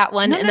 I'll read that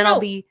one then I'll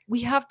be.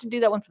 We have to do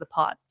that one for the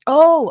pod.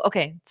 Oh,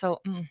 okay.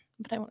 So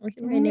but I won't read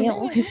it right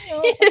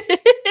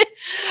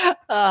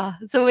now.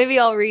 So maybe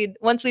I'll read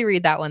once we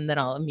read that one, then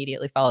I'll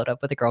immediately follow it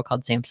up with A Girl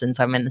Called Samson.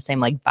 So I'm in the same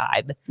like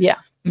vibe. Yeah.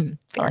 I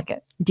like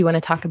it. Do you want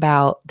to talk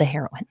about the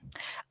heroine?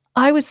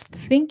 I was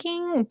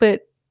thinking,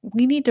 but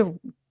we're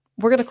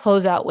going to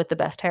close out with the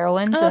best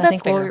heroines. Oh, and I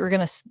think we're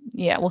going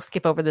to, we'll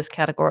skip over this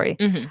category.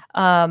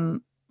 I'll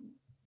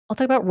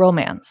talk about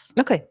romance.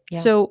 Okay.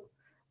 Yeah. So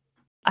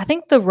I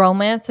think the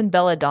romance in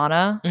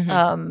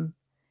Belladonna,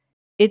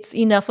 it's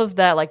enough of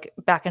that like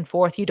back and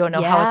forth. You don't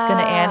know how it's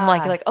going to end.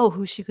 Like, you're like, oh,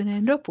 who's she going to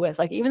end up with?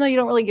 Like, even though you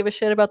don't really give a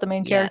shit about the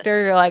main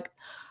character, you're like,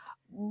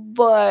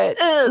 but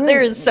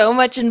there's so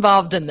much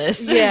involved in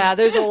this. Yeah,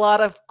 there's a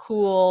lot of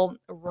cool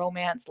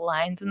romance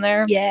lines in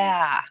there.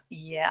 Yeah.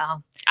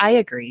 I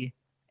agree.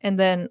 And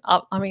then,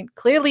 I mean,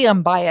 clearly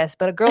I'm biased,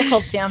 but A Girl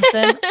Called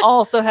Samson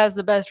also has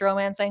the best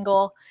romance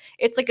angle.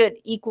 It's like an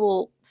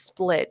equal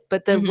split,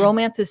 but the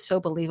romance is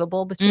so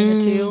believable between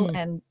the two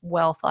and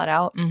well thought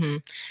out.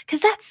 Because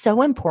that's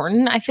so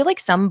important. I feel like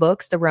some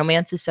books, the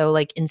romance is so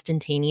like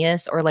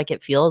instantaneous or like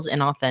it feels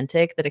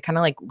inauthentic that it kind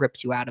of like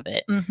rips you out of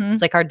it.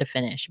 It's like hard to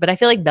finish. But I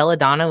feel like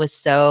Belladonna was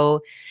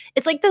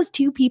it's like those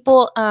two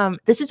people.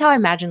 This is how I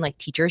imagine like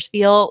teachers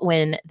feel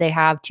when they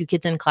have two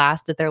kids in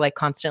class that they're like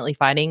constantly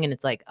fighting and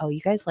it's like, oh, you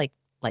guys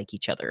like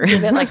each other.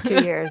 It's been like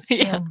 2 years.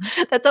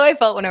 That's how I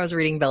felt when I was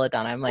reading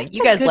Belladonna. I'm like,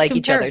 you guys like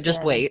each other.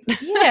 Just wait.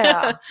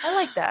 Yeah, I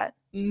like that.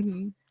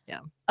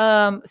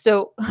 Yeah.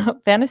 So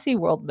fantasy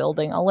world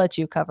building, I'll let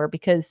you cover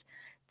because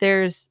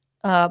there's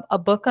a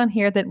book on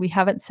here that we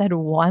haven't said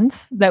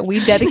once that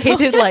we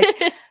dedicated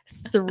like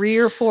 3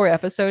 or 4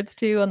 episodes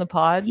to on the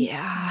pod.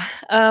 Yeah.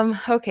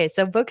 Okay.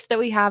 So books that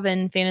we have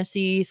in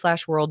fantasy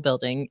 / world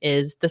building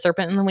is The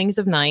Serpent and the Wings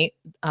of Night,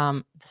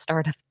 The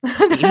Stardust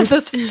Thief. The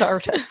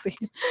Stardust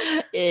Thief.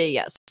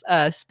 Yes.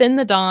 Spin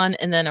the Dawn,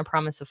 and then A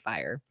Promise of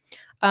Fire.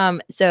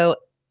 So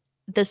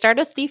The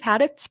Stardust Thief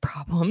had its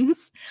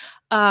problems,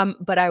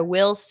 but I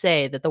will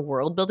say that the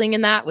world building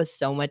in that was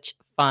so much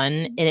fun,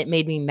 and it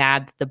made me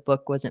mad that the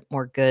book wasn't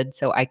more good,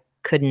 so I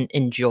couldn't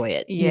enjoy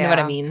it. You know what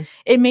I mean?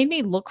 It made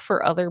me look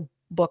for other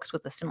books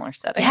with a similar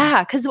setting.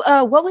 Yeah, because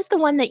what was the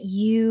one that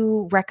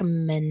you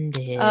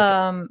recommended?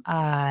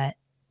 Not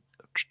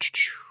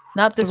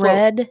this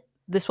Thread.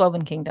 This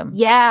Woven Kingdom.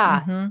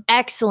 Yeah.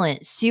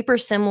 Excellent. Super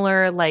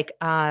similar like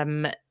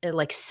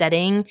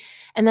setting.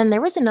 And then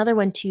there was another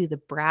one too, The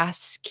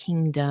Brass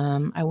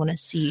Kingdom, I want to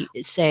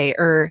say,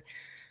 or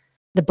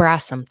The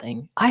Brass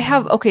something. I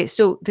have, okay,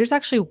 so there's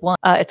actually one,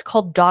 it's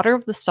called Daughter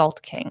of the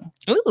Salt King.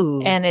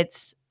 Ooh. And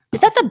is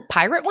that the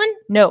pirate one?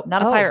 No,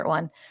 not a pirate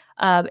one.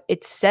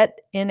 It's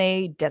set in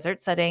a desert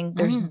setting.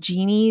 There's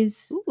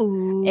genies.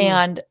 Ooh.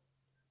 And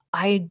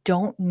I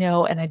don't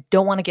know, and I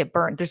don't want to get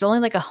burned. There's only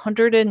like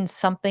 100 and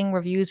something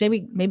reviews,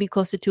 maybe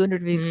close to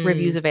 200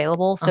 reviews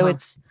available. So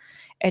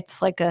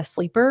it's like a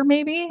sleeper,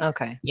 maybe.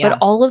 Okay. Yeah. But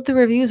all of the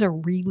reviews are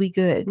really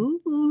good.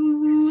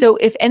 Ooh. So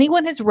if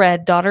anyone has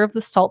read Daughter of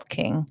the Salt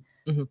King,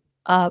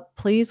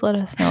 please let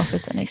us know if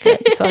it's any good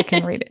so I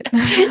can read it.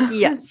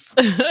 Yes.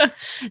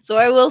 So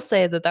I will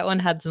say that one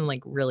had some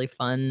like really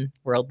fun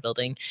world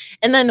building.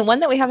 And then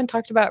one that we haven't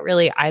talked about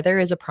really either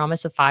is A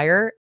Promise of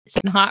Fire. It's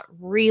not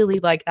really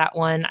like that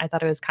one. I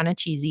thought it was kind of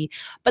cheesy,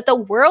 but the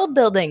world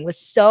building was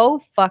so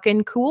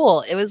fucking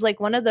cool. It was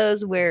like one of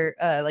those where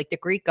like the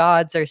Greek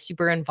gods are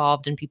super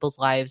involved in people's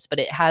lives, but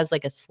it has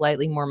like a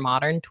slightly more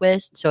modern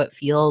twist. So it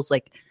feels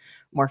like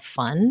more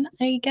fun,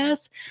 I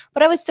guess.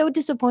 But I was so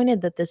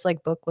disappointed that this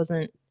like book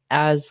wasn't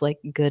as like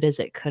good as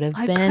it could have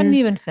been. I couldn't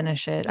even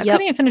finish it. I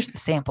couldn't even finish the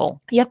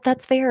sample. Yep,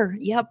 that's fair.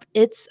 Yep.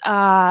 It's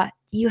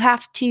you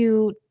have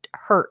to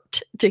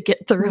hurt to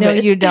get through it. No,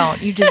 you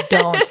don't. You just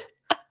don't.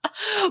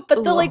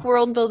 But the like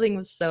world building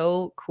was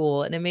so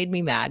cool and it made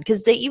me mad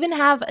because they even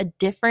have a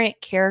different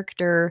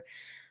character.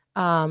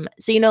 So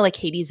you know, like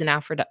Hades and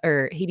Aphrodite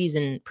or Hades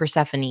and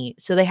Persephone.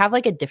 So they have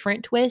like a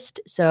different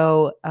twist.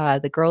 So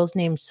the girl's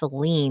named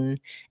Selene,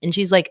 and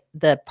she's like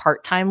the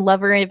part-time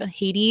lover of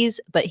Hades,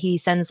 but he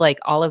sends like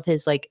all of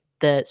his like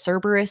the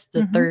Cerberus,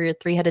 the third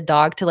three-headed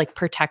dog, to like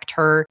protect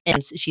her,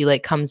 and she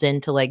like comes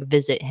in to like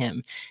visit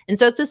him. And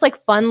so it's this like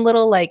fun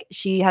little like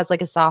she has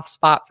like a soft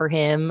spot for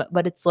him,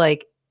 but it's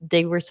like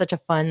they were such a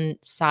fun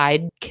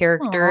side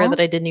character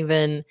that I didn't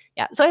even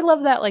so I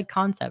love that like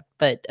concept,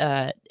 but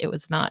it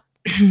was not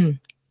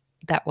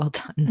that well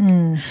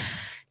done.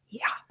 Yeah.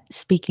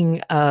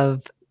 Speaking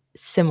of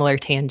similar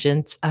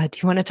tangents, do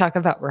you want to talk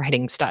about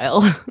writing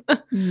style?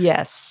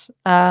 Yes.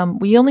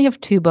 We only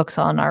have 2 books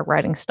on our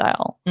writing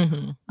style.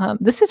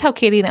 This is how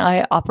Katie and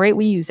I operate.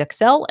 We use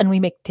Excel and we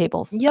make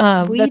tables.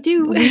 Yep, we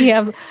do. We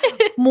have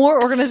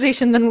more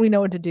organization than we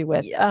know what to do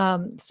with. Yes.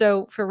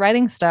 So for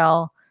writing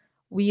style,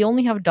 we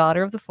only have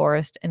Daughter of the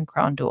Forest and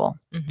Crown Duel.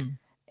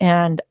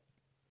 And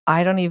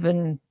I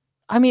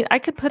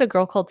could put A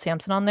Girl Called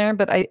Samson on there,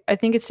 but I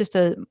think it's just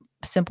a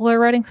simpler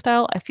writing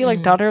style. I feel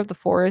like Daughter of the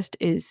Forest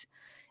is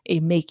a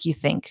make you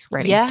think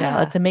writing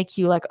style. It's a make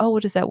you like, oh,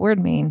 what does that word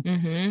mean?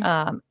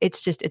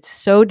 It's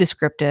so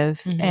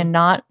descriptive and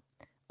not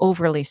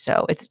overly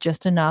so. It's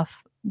just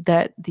enough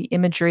that the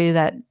imagery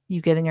that you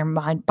get in your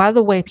mind. By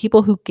the way,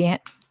 people who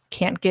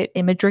can't get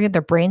imagery in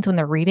their brains when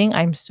they're reading,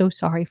 I'm so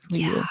sorry for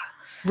you.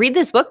 Read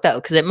this book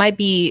though, because it might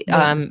be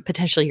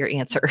potentially your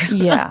answer.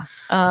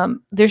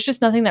 There's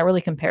just nothing that really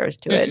compares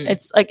to it.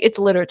 It's like it's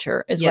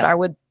literature is what I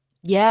would.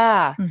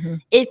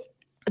 If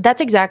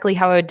that's exactly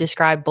how I would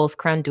describe both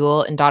Crown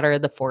Duel and Daughter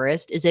of the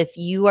Forest, is if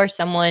you are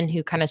someone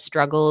who kind of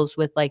struggles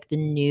with like the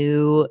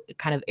new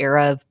kind of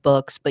era of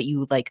books, but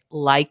you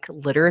like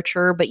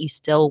literature, but you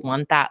still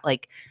want that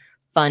like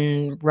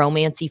fun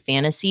romancy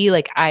fantasy,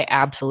 like I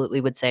absolutely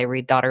would say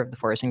read Daughter of the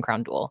Forest and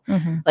Crown Duel.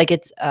 Like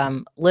it's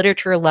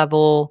literature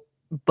level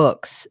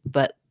books,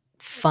 but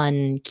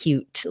fun,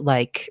 cute,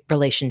 like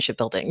relationship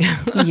building.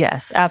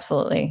 Yes,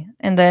 absolutely.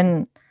 And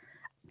then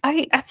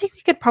I think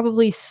we could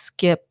probably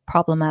skip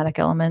problematic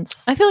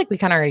elements. I feel like we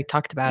kind of already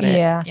talked about it.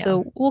 Yeah,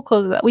 so we'll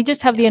close with that. We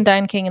just have the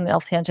Undying King and the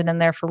Elf Tangent in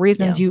there for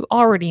reasons you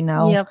already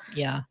know.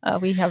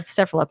 We have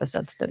several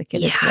episodes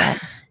dedicated to that.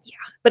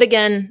 But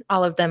again,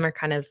 all of them are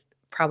kind of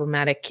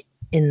problematic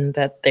in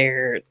that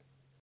they're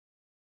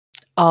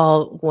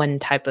all one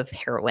type of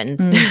heroine.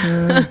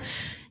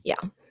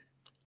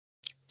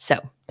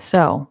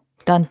 So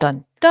dun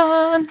dun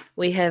dun.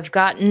 We have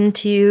gotten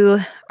to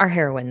our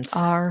heroines.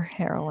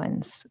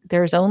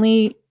 There's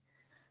only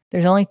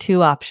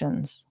 2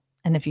 options.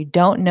 And if you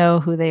don't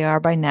know who they are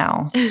by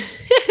now,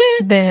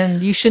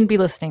 then you shouldn't be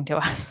listening to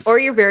us. Or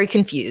you're very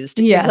confused.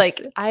 Yes. You're like,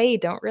 I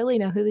don't really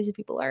know who these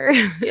people are.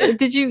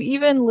 Did you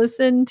even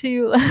listen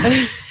to...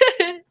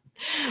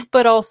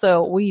 But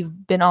also, we've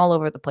been all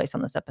over the place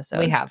on this episode.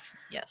 We have,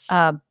 yes.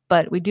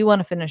 But we do want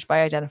to finish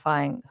by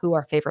identifying who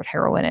our favorite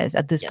heroine is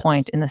at this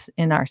point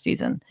in our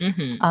season.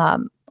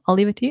 I'll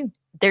leave it to you.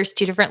 There's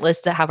 2 different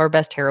lists that have our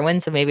best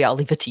heroines, so maybe I'll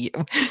leave it to you.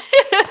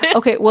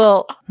 Okay,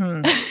 well...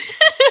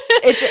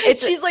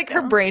 She's like,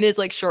 her brain is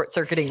like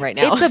short-circuiting right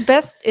now.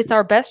 It's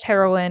our best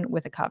heroine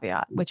with a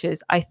caveat, which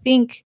is, I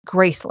think,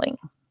 Graceling.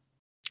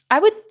 I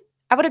would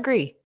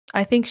agree.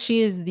 I think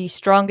she is the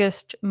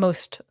strongest,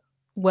 most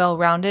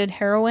well-rounded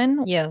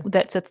heroine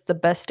that sets the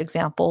best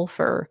example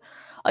for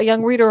a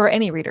young reader or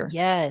any reader.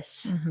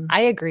 Yes,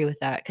 I agree with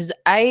that because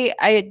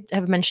I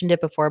have mentioned it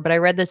before, but I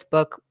read this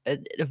book at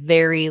a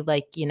very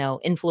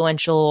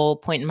influential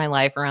point in my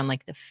life around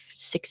like the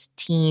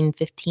 16,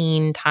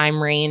 15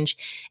 time range.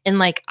 And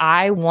like,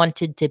 I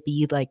wanted to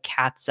be like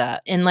Katza.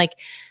 And like,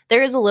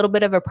 there is a little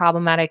bit of a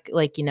problematic,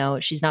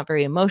 she's not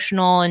very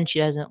emotional and she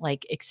doesn't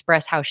like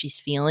express how she's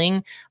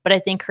feeling. But I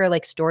think her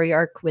like story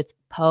arc with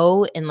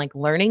Poe and like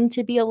learning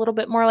to be a little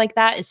bit more like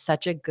that is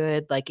such a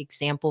good like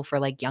example for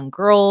like young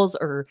girls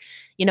or,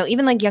 you know,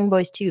 even like young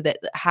boys too that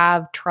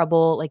have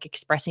trouble like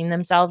expressing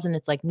themselves. And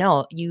it's like,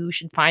 no, you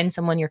should find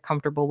someone you're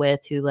comfortable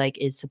with who like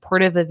is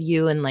supportive of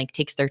you and like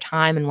takes their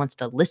time and wants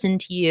to listen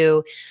to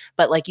you.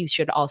 But like you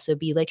should also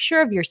be like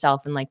sure of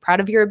yourself and like proud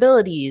of your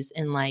abilities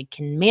and like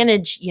can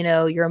manage, you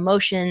know, your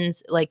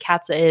emotions like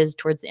Katza is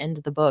towards the end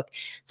of the book.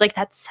 It's like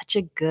that's such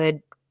a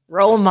good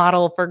role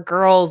model for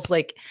girls.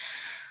 Like,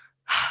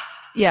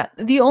 yeah.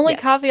 The only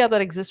caveat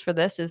that exists for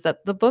this is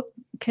that the book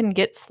can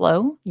get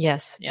slow.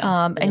 Yes.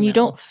 Yeah. And you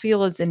don't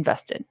feel as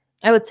invested.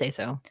 I would say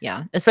so.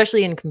 Yeah.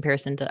 Especially in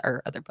comparison to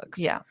our other books.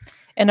 Yeah.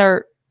 And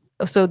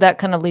so that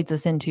kind of leads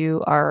us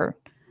into our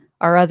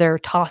other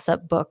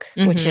toss-up book,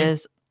 which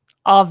is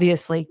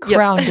obviously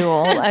Crown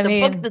Duel. I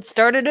mean, book that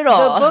started it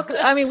all. The book,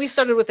 I mean, we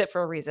started with it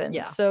for a reason.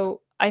 Yeah.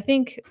 So I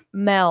think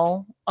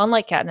Mel,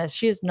 unlike Katniss,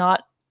 she is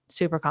not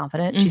super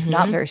confident. She's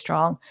not very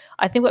strong.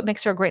 I think what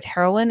makes her a great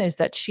heroine is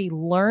that she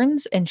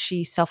learns and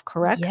she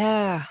self-corrects.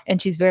 Yeah. And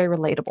she's very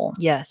relatable.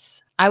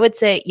 Yes. I would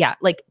say, yeah,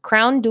 like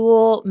Crown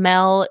Duel,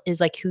 Mel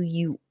is like who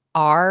you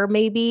are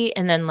maybe.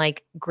 And then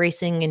like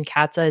Graceling and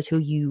Katza is who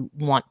you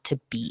want to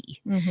be.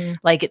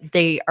 Like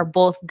they are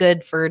both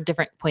good for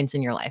different points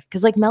in your life.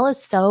 Cause like Mel is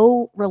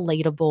so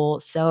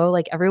relatable. So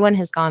like everyone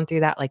has gone through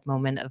that like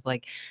moment of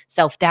like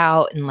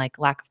self-doubt and like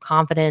lack of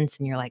confidence.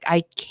 And you're like,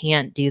 I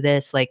can't do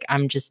this. Like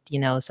I'm just, you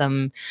know,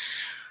 some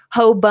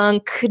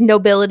ho-bunk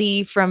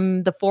nobility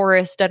from the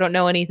forest. I don't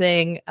know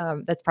anything.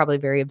 That's probably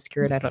very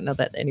obscure. And I don't know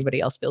that anybody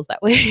else feels that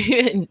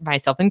way,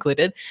 myself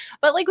included.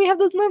 But like we have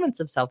those moments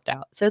of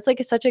self-doubt. So it's like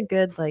such a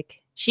good,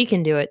 like, she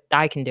can do it.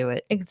 I can do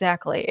it.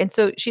 Exactly. And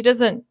so she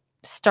doesn't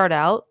start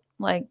out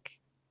like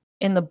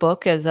in the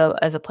book as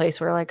a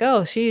place where like,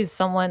 oh, she's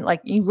someone like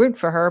you root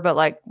for her, but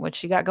like what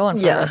she got going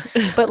for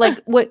her. But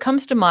like what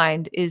comes to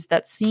mind is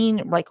that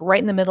scene like right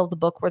in the middle of the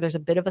book where there's a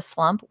bit of a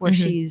slump where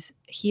she's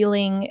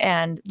healing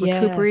and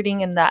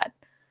recuperating in that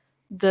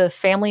the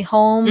family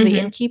home, the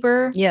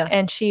innkeeper. Yeah.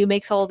 And she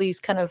makes all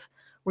these kind of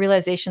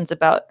realizations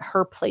about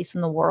her place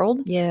in the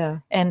world.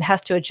 Yeah. And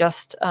has to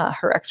adjust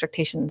her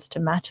expectations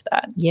to match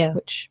that. Yeah.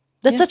 Which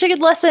that's such a good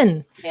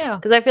lesson. Yeah.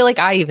 Because I feel like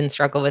I even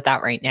struggle with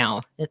that right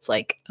now. It's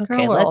like,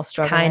 okay, let's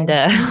kind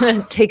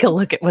of take a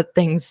look at where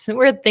things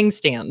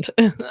stand.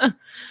 Yeah.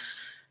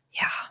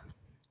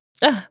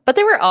 But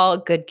they were all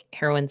good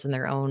heroines in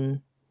their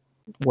own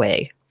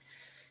way.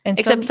 And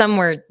except some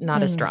were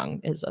not as strong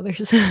as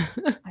others.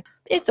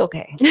 It's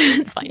okay.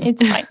 It's fine.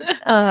 It's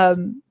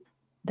fine.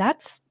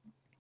 That's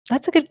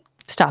a good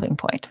stopping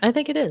point. I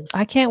think it is.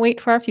 I can't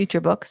wait for our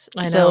future books.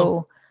 I know.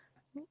 So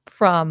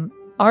from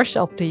our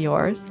shelf to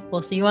yours.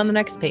 We'll see you on the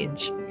next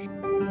page.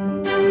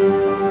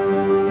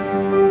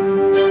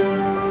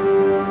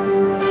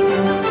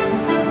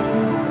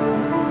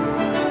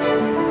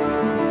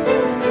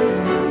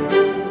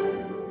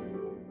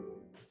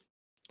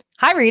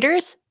 Hi,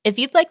 readers. If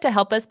you'd like to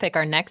help us pick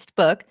our next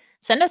book,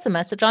 send us a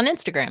message on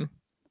Instagram.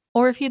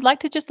 Or if you'd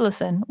like to just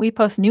listen, we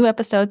post new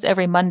episodes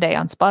every Monday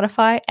on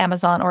Spotify,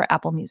 Amazon, or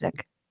Apple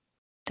Music.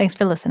 Thanks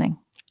for listening.